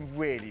has been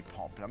really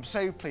popular. I'm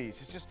so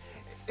pleased.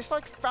 It's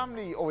like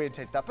family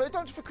orientated that, but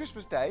not just for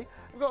Christmas Day.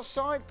 We've got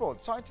side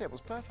tables,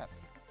 perfect.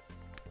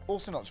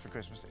 Also not just for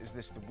Christmas is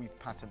this, the wreath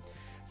pattern.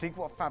 Think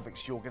what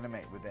fabrics you're going to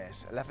make with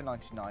this.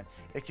 £11.99.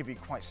 It could be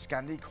quite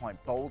Scandi,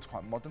 quite bold,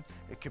 quite modern.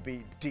 It could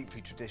be deeply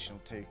traditional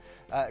too.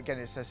 Again,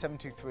 it's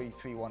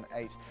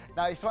 723318.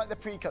 Now, if you like the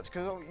pre-cuts,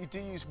 because you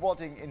do use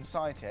wadding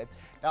inside here.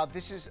 Now,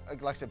 this is,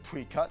 like I said,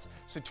 pre-cut.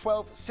 So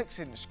 12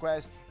 6-inch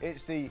squares.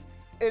 It's the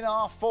in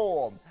our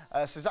form.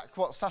 So exactly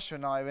what Sasha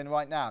and I are in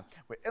right now.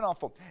 We're in our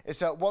form.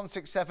 It's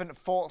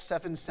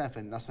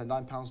 167477. That's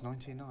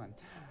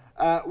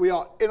 £9.99. We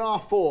are in our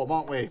form,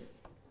 aren't we?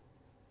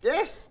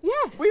 Yes? Yeah,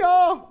 Yes. We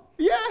are.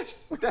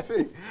 Yes,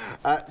 definitely.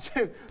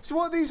 So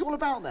what are these all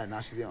about then,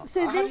 actually?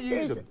 So how do you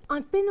use them?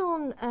 I've been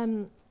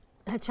on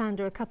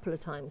Hachanda a couple of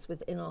times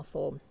in our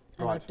form,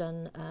 and Right. I've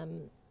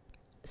done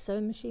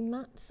sewing machine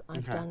mats,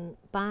 I've Okay. done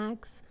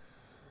bags.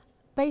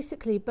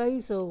 Basically,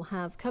 Bozel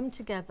have come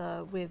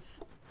together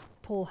with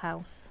Poor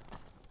House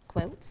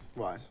quilts,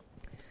 Right.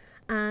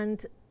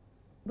 and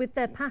with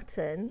their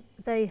pattern,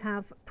 they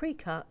have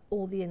pre-cut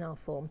all the in-our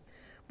form,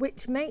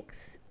 which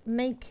makes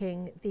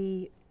making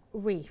the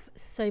wreath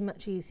so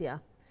much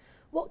easier.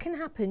 What can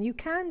happen, you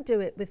can do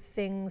it with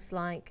things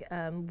like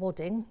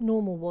wadding,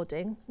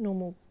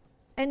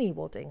 any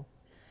wadding,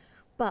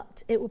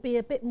 but it will be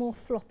a bit more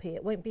floppy,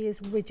 it won't be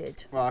as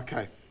rigid. Well,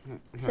 okay.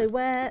 So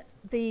where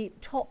the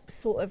tops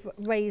sort of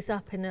raise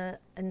up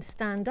and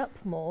stand up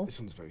more, This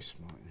one's very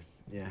smart.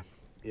 Yeah.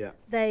 Yeah.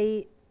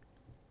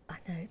 I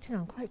know, do you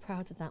know, I'm quite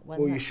proud of that one.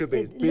 Well, you should be.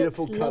 It's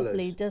beautiful looks colours.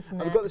 lovely,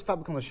 doesn't it? We've got this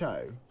fabric on the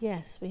show.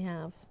 Yes, we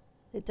have.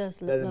 It does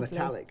look They're the lovely.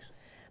 metallics.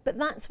 But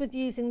that's with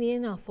using the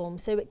in-our form,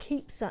 so it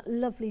keeps that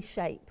lovely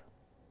shape.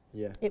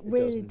 Yeah. It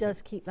really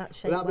does keep that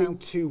shape Without well. being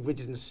too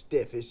rigid and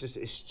stiff, it's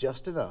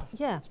just enough.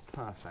 Yeah. It's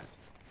perfect.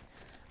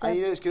 So And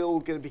you know it's all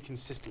going to be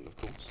consistent, of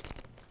course.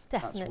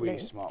 definitely. That's really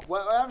smart.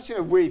 Well, I haven't seen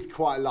a wreath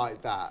quite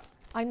like that.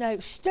 I know.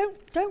 Shh,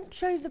 don't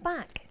show the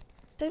back.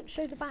 Don't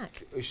show the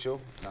back. Are you sure?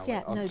 No,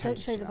 Yeah, I'm no, tempted don't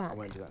show to the now. back. I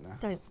won't do that now.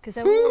 Don't, because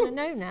they all want to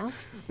know now.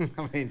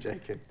 I mean,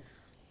 joking.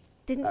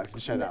 Didn't I can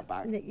show that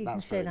back. You can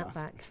That's show very that nice.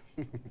 back.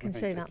 You can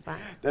show that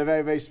back. They're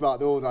very, very smart.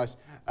 They're all nice.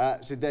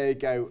 So there you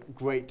go.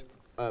 Great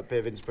bit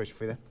of inspiration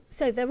for you there.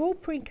 So they're all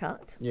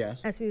pre-cut,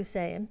 Yes. as we were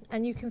saying,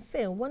 and you can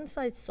feel one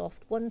side's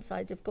soft, one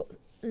side have got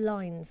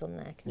lines on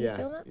there. Can you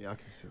feel that? Yeah, I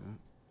can see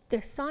that.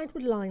 The side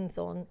with lines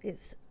on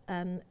is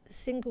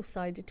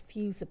single-sided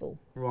fusible.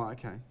 Right,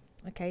 okay.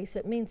 Okay, so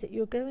it means that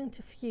you're going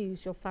to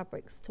fuse your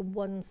fabrics to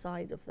one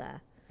side of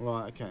there.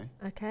 Right, okay.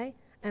 Okay,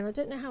 and I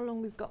don't know how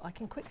long we've got. I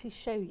can quickly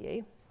show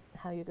you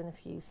how you're going to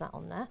fuse that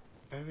on there.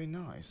 Very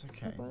nice, okay.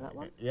 Can I borrow that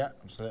one? Yeah,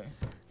 absolutely.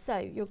 So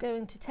you're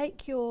going to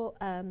take your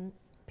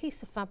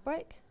piece of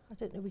fabric. I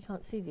don't know, we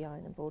can't see the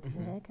ironing board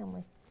from here, can we?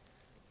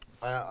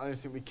 I don't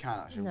think we can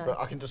actually, No. but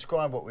I can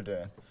describe what we're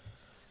doing.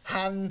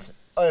 Hand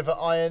over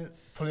iron,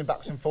 pulling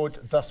backwards and forwards,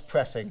 thus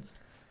pressing,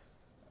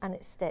 And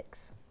it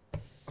sticks,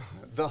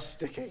 thus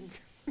sticking.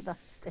 thus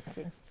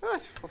sticking.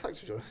 Right, well, thanks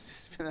for joining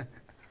us.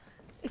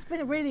 It's been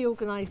a really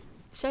organised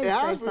show It so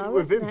has, far,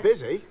 we've been hasn't it?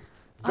 busy.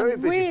 Very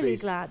I'm busy, really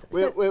please. glad.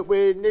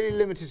 We're nearly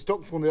limited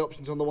stock for all the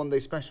options on the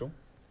one-day special.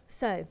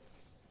 So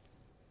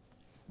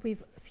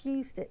we've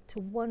fused it to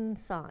one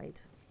side,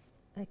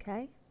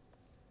 okay?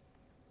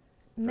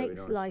 Very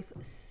Makes nice. life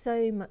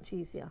so much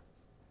easier,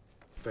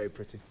 Very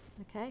pretty.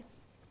 okay?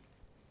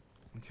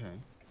 Okay.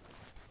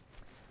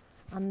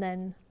 And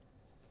then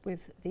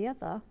with the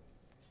other,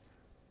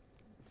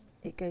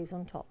 it goes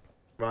on top,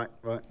 Right,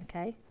 right.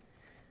 okay?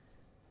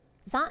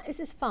 That is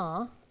as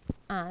far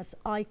as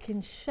I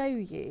can show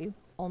you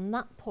on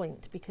that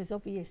point, because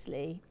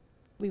obviously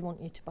we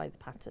want you to buy the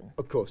pattern,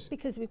 Of course.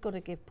 because we've got to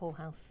give Poor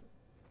House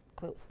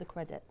Quilts the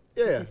credit,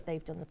 Yeah. because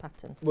they've done the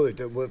pattern. Well, they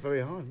don't work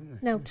very hard,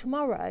 haven't they? Now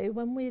tomorrow,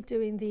 when we're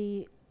doing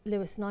the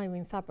Lewis and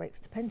Irene fabrics,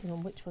 depending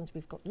on which ones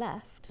we've got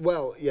left,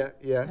 Well, yeah,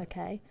 yeah.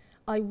 okay,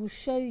 I will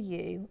show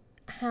you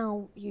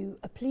how you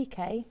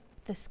applique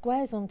the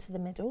squares onto the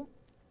middle,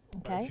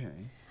 okay,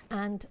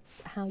 and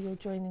how you're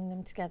joining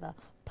them together,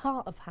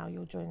 part of how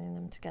you're joining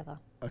them together.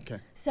 Okay.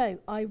 So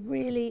I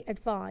really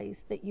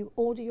advise that you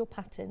order your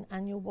pattern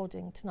and your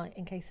wadding tonight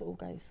in case it all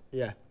goes.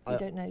 Yeah. We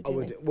don't know, do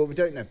we? Well, we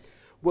don't know.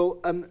 Well,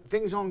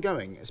 things aren't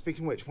going.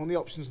 Speaking of which, one of the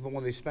options of the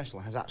one-day special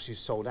has actually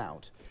sold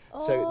out.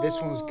 So this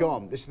one's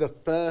gone. This is the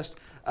first.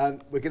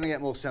 We're going to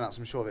get more sellouts,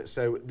 I'm sure of it.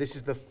 So this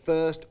is the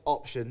first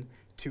option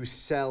to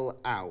sell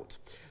out.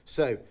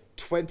 So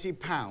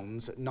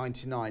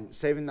 £20.99,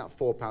 saving that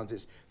 £4,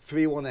 it's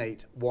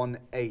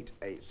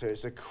 318,188. So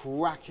it's a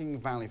cracking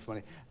value for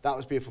money. That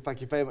was beautiful.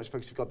 Thank you very much,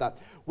 folks. You've got that.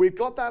 We've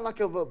got that like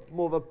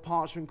more of a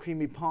parchment,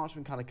 creamy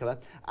parchment kind of colour,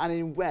 and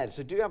in red.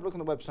 So do have a look on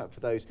the website for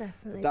those.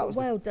 Definitely. That was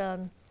Well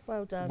done.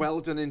 Well done.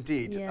 well done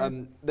indeed. Yeah.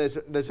 There's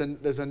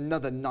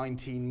another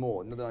 19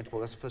 more. Another 19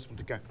 more. That's the first one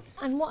to go.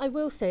 And what I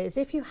will say is,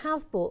 if you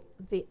have bought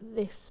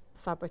this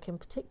fabric in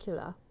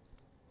particular,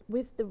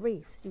 with the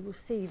wreaths, you will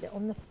see that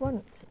on the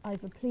front,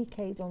 I've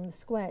appliqued on the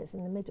squares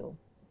in the middle,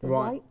 the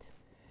Right. white.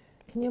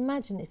 Can you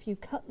imagine if you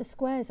cut the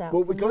squares out?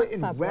 Well, we from got that it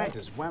in fabric? red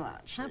as well,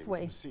 actually. Have we?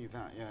 can see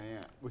that, yeah.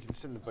 We can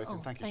send them both Oh, in.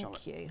 Thank you, Charlotte.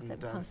 thank you. And,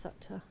 Let me pass that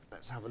to.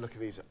 let's have a look at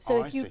these.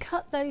 So I if you see.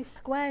 cut those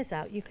squares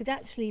out, you could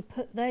actually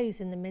put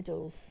those in the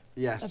middles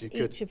Yes, of you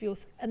each could. of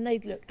yours, and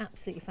they'd look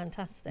absolutely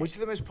fantastic. Which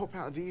are the most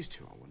popular out of these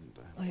two, I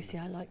wonder? Oh, see,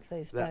 I like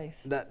those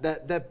both.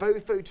 They're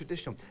both very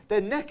traditional. They're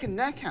neck and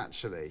neck,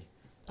 actually.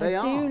 They I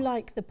are. do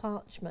like the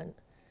parchment.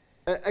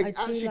 do like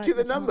to the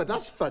the number. parchment.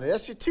 That's funny.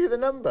 Actually, to the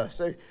number.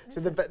 So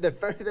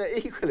they're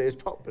equally as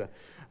popular.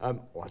 I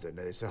don't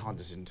know. It's a hard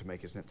decision to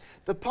make, isn't it?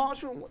 The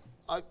parchment,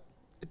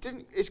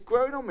 it's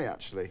grown on me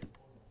actually.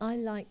 I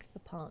like the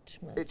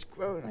parchment. It's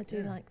grown. I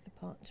do like the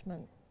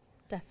parchment.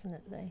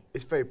 Definitely.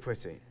 It's very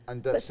pretty.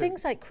 And but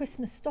things like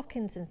Christmas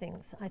stockings and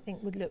things, I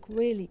think, would look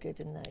really good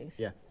in those.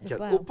 Yeah. As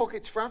well. Or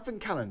pockets for advent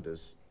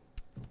calendars.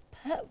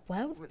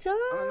 Well done.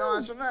 Oh,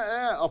 nice one there.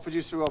 Yeah. Our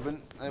producer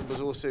Robin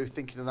was also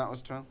thinking of that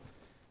as well.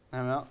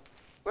 There we are.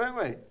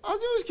 Wait. I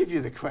always give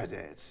you the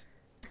credit.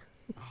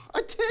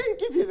 I do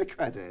give you the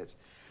credit.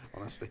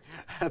 Honestly.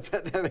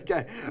 But there we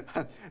go.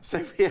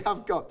 So we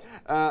have got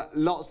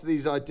lots of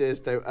these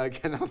ideas, though.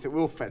 Again, I think we're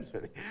all friends,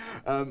 really.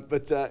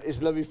 But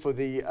it's lovely for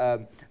the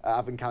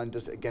advent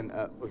calendars. Again,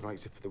 we'd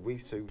like it for the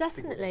wreath. So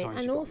definitely.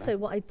 And also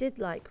what I did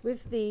like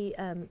with the,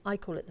 I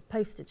call it the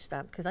postage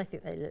stamp, because I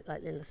think they look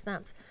like little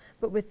stamps.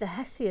 But with the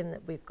Hessian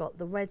that we've got,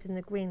 the red and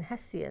the green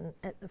Hessian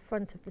at the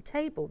front of the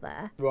table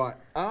there. Right.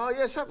 Oh,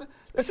 yes.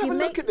 Let's have a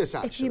look at this,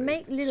 actually. If you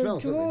make little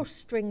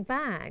drawstring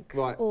bags,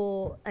 right.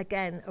 or,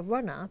 again, a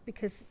runner,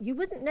 because you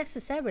wouldn't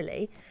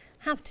necessarily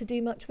have to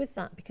do much with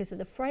that because of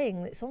the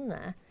fraying that's on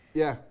there.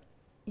 Yeah.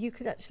 You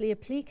could actually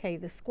applique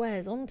the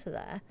squares onto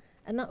there,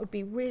 and that would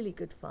be really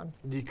good fun.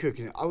 You could,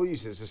 can you? I would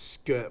use it as a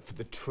skirt for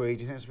the tree.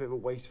 Do you think it's a bit of a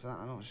waste for that?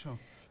 I'm not sure.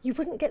 You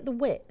wouldn't get the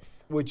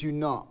width. Would you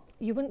not?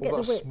 You wouldn't get the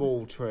width. A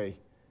small tree?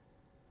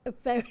 A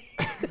very...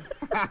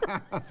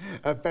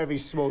 a very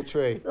small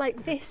tree.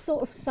 Like this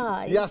sort of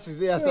size.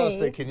 Yes, I was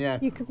thinking, yeah.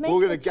 You could make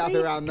We're going to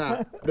gather around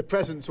that. The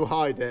presents will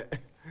hide it.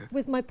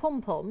 With my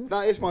pom-poms.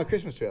 That is my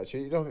Christmas tree,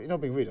 actually. You're not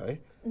being rude, are you?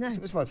 No.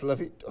 It's my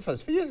lovely... I've had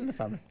this for years in the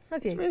family.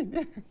 Have you? It's me,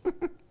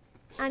 yeah.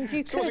 And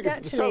you could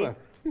actually...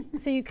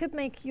 So you could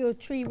make your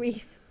tree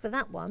wreath for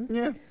that one.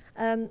 Yeah.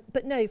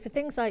 But no, for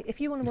things like,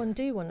 if you want to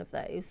undo one of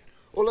those...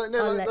 Or like,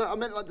 no, I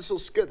meant like the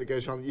sort of skirt that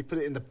goes around, you put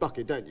it in the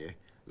bucket, don't you?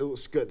 Little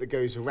skirt that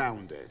goes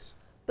around it.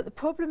 But the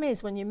problem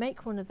is when you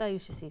make one of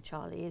those, you see,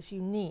 Charlie, is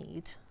you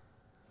need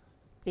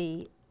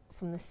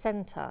from the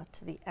centre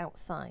to the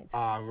outside.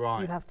 Ah,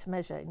 right. You have to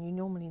measure, and you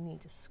normally need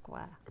a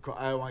square.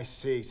 Oh, I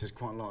see. So it's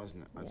quite a lot,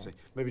 isn't it? I'd say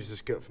maybe just a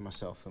skirt for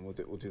myself, and we'll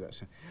do that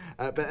soon.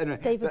 But anyway,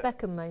 David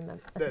Beckham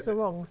moment, a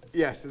sarong.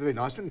 Yes, it'd be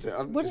nice, wouldn't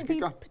it? Wouldn't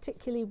be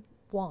particularly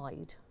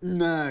wide.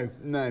 No.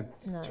 No.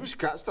 Should we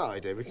scratch that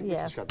idea? We can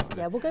scratch that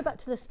idea. Yeah, we'll go back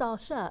to the star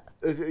shirt.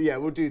 Yeah,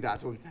 we'll do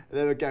that one.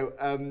 There we go.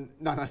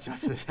 No, time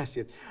for the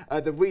session.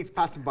 The wreath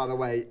pattern, by the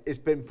way, has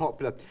been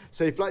popular.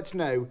 So if you'd like to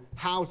know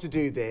how to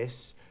do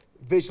this,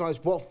 visualise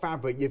what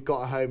fabric you've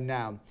got at home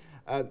now.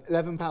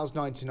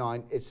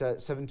 £11.99. It's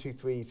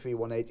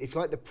 723318. If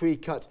you like the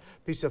pre-cut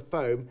piece of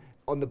foam,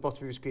 on the bottom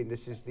of your screen,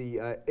 this is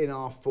the in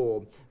our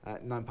form,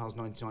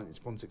 £9.99.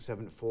 It's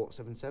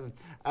 167477.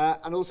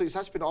 And also, it's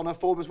actually been on our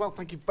form as well.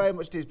 Thank you very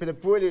much, It's been a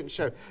brilliant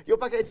show. You're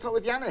back at time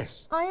with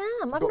Yanis. I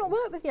am. I've not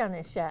worked with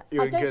Yanis yet.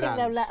 I don't think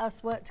they'll let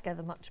us work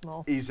together much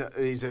more. He's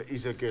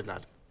a good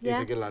lad. Yeah.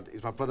 He's a good lad.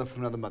 He's my brother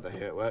from another mother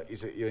here at work.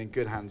 You're in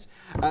good hands.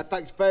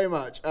 Thanks very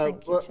much.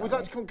 Thank you, we'd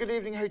like to come Good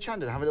Evening Ho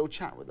Chanda and have a little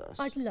chat with us.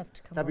 I'd love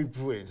to come That'd be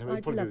brilliant.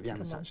 We'd probably do with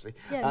Yanis, actually.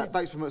 Yeah,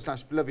 thanks very much,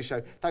 Sasha. Lovely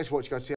show. Thanks for watching, guys.